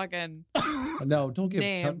 That's the fucking. No, don't give.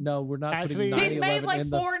 Name. No, we're not Actually- putting He's 9/11 made like in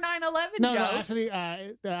the. 4 9/11 No, jokes. actually,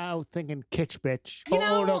 I was thinking Kitch bitch. You Oh,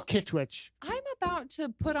 no, know- Kitch witch. I'm about to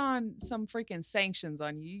put on some freaking sanctions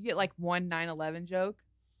on you. You get like one 9/11 joke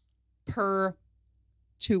per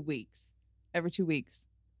 2 weeks, every 2 weeks.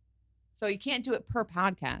 So you can't do it per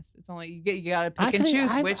podcast. It's only you got to pick and Actually,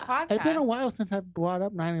 choose I've- which podcast. It's been a while since I brought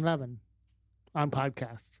up 9/11 on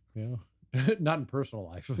podcast. Yeah. Not in personal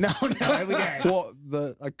life. No, every day. Well,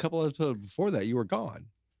 a couple episodes before that, you were gone.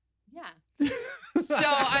 Yeah. So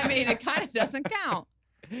I mean, it kind of doesn't count.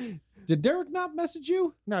 Did Derek not message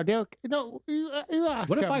you? No, Derek. No, you ask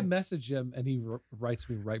What if him. I message him and he writes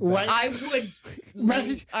me right back? Right. I would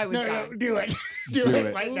message? I would no, die. no, do it. do Do it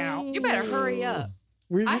it. right now. You better hurry up.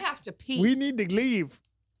 We, I have to pee. we need to leave.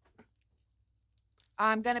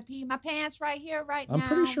 I'm gonna pee my pants right here, right now. I'm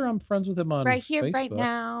pretty sure I'm friends with him on right here, Facebook. right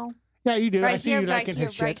now. Yeah, you do. I Right see here, you right liking here,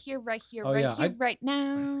 his right shit. here, right here, Oh, right yeah, here, right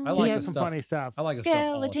now. I He like has his some stuff. funny stuff. I like his stuff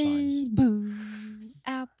all the Skeletons, times. boom.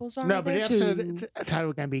 Apples are No, but the there episode too.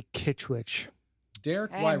 title gonna be Kitch Witch.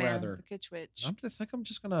 Derek, Hey, why man, rather? the Kitch witch. I think I'm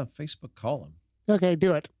just gonna Facebook call him. Okay,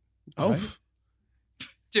 do it. Oh, Right?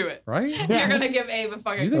 Do it. Right? You're gonna give Abe a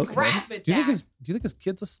fucking Do you think- crap attack. Do you think his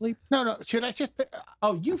kid's asleep? No. Should I just?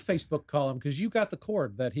 Oh, you Facebook call him because you got the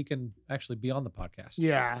cord that he can actually be on the podcast.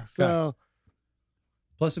 Yeah. So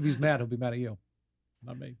Plus, if he's mad, he'll be mad at you,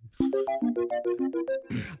 not me.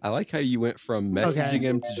 I like how you went from messaging Okay.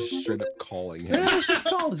 him to just straight up calling him. Let's just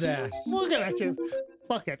call his ass. we're gonna just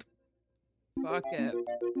fuck it. Fuck it.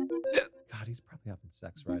 God, he's probably having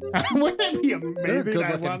sex right now. Wouldn't that be They're a amazing?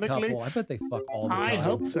 good-looking Ironically, couple. I bet they fuck all the time. I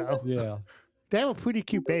hope so. Yeah, They have a pretty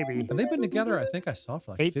cute baby. and they've been together. I think I saw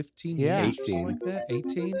for like 15 yeah. years or something like that.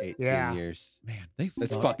 18. 18 Yeah. years. Man, they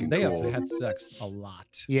That's fuck- fucking They cool. have had sex a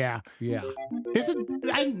lot. Yeah. Yeah. This is.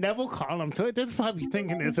 I never call him, so this probably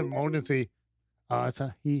thinking it's an emergency. It's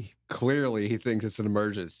he. Clearly, he thinks it's an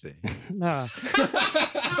emergency. No.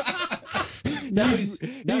 Now he's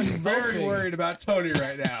he's very voting. worried about Tony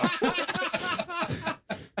right now.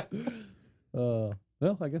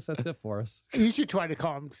 Well, I guess that's it for us. You should try to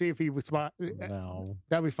call him, see if he responds. No,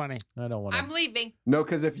 That'd be funny. I don't want I'm to. leaving. No,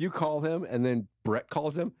 because if you call him and then Brett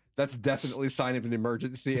calls him, that's definitely a sign of an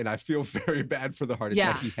emergency, and I feel very bad for the heart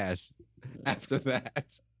attack Yeah. he has after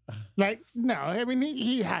that. Like, no, I mean,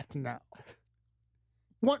 he has to know.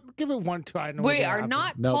 Give it one try. and We we'll are have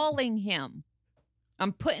not Nope. calling him.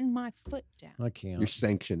 I'm putting my foot down. I can't. You're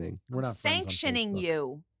sanctioning. We're I'm not friends on sanctioning Facebook.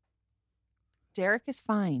 you. Derek is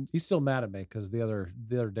fine. He's still mad at me because the other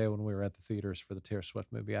day when we were at the theaters for the Taylor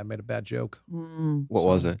Swift movie, I made a bad joke. What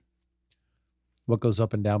was it? What goes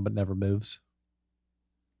up and down but never moves?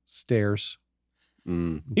 Stairs. He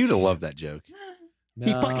would have loved that joke.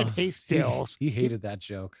 He fucking hates stairs. He hated that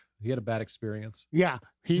joke. He had a bad experience. Yeah,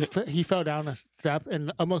 he fell down a step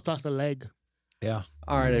and almost lost a leg. Yeah.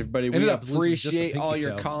 All right, everybody. We Ended up losing just a appreciate all pinky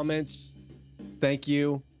your toe. comments. Thank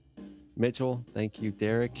you, Mitchell. Thank you,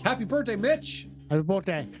 Derek. Happy birthday, Mitch. Happy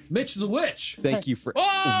birthday. Mitch the Witch. Thank you for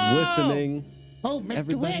Whoa! listening. Oh, Mitch the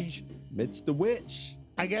Everybody. Witch. Mitch the Witch.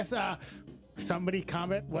 I guess somebody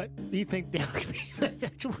comment what do you think the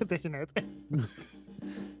sexual position is.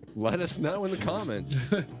 Let us know in the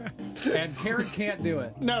comments. And Karen can't do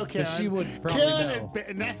it. No, Karen. Because she would probably Karen know.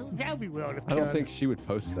 and that'd be weird. If I don't Karen- think she would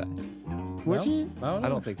post that. Would No? she? I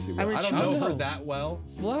don't think she would. I mean, I don't she- know I her know. that well.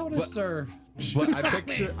 Flautists are. But I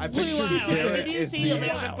picture Derek Did you is see him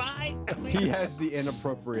the on the bike? he has the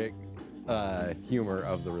inappropriate humor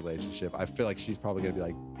of the relationship. I feel like she's probably gonna be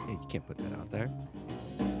like, "Hey, you can't put that out there."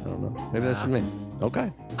 I don't know. Maybe that's for me.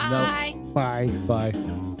 Okay. Bye. Bye. Bye.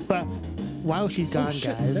 But while she's gone, Oh,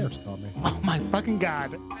 shit, guys. Derek's calling me. Oh my fucking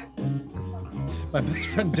god. My best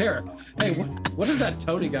friend Derek. Hey, what does that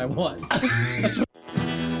Tony guy want?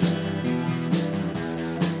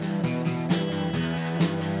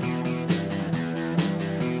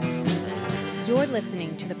 You're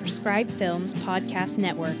listening to the Prescribed Films Podcast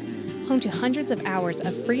Network, home to hundreds of hours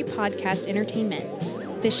of free podcast entertainment.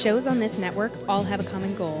 The shows on this network all have a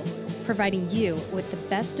common goal, providing you with the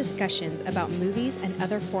best discussions about movies and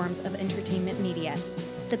other forms of entertainment media.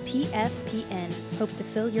 The PFPN hopes to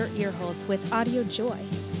fill your earholes with audio joy.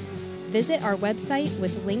 Visit our website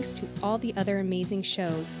with links to all the other amazing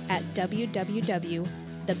shows at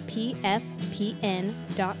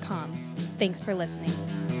www.thepfpn.com. Thanks for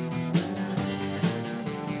listening.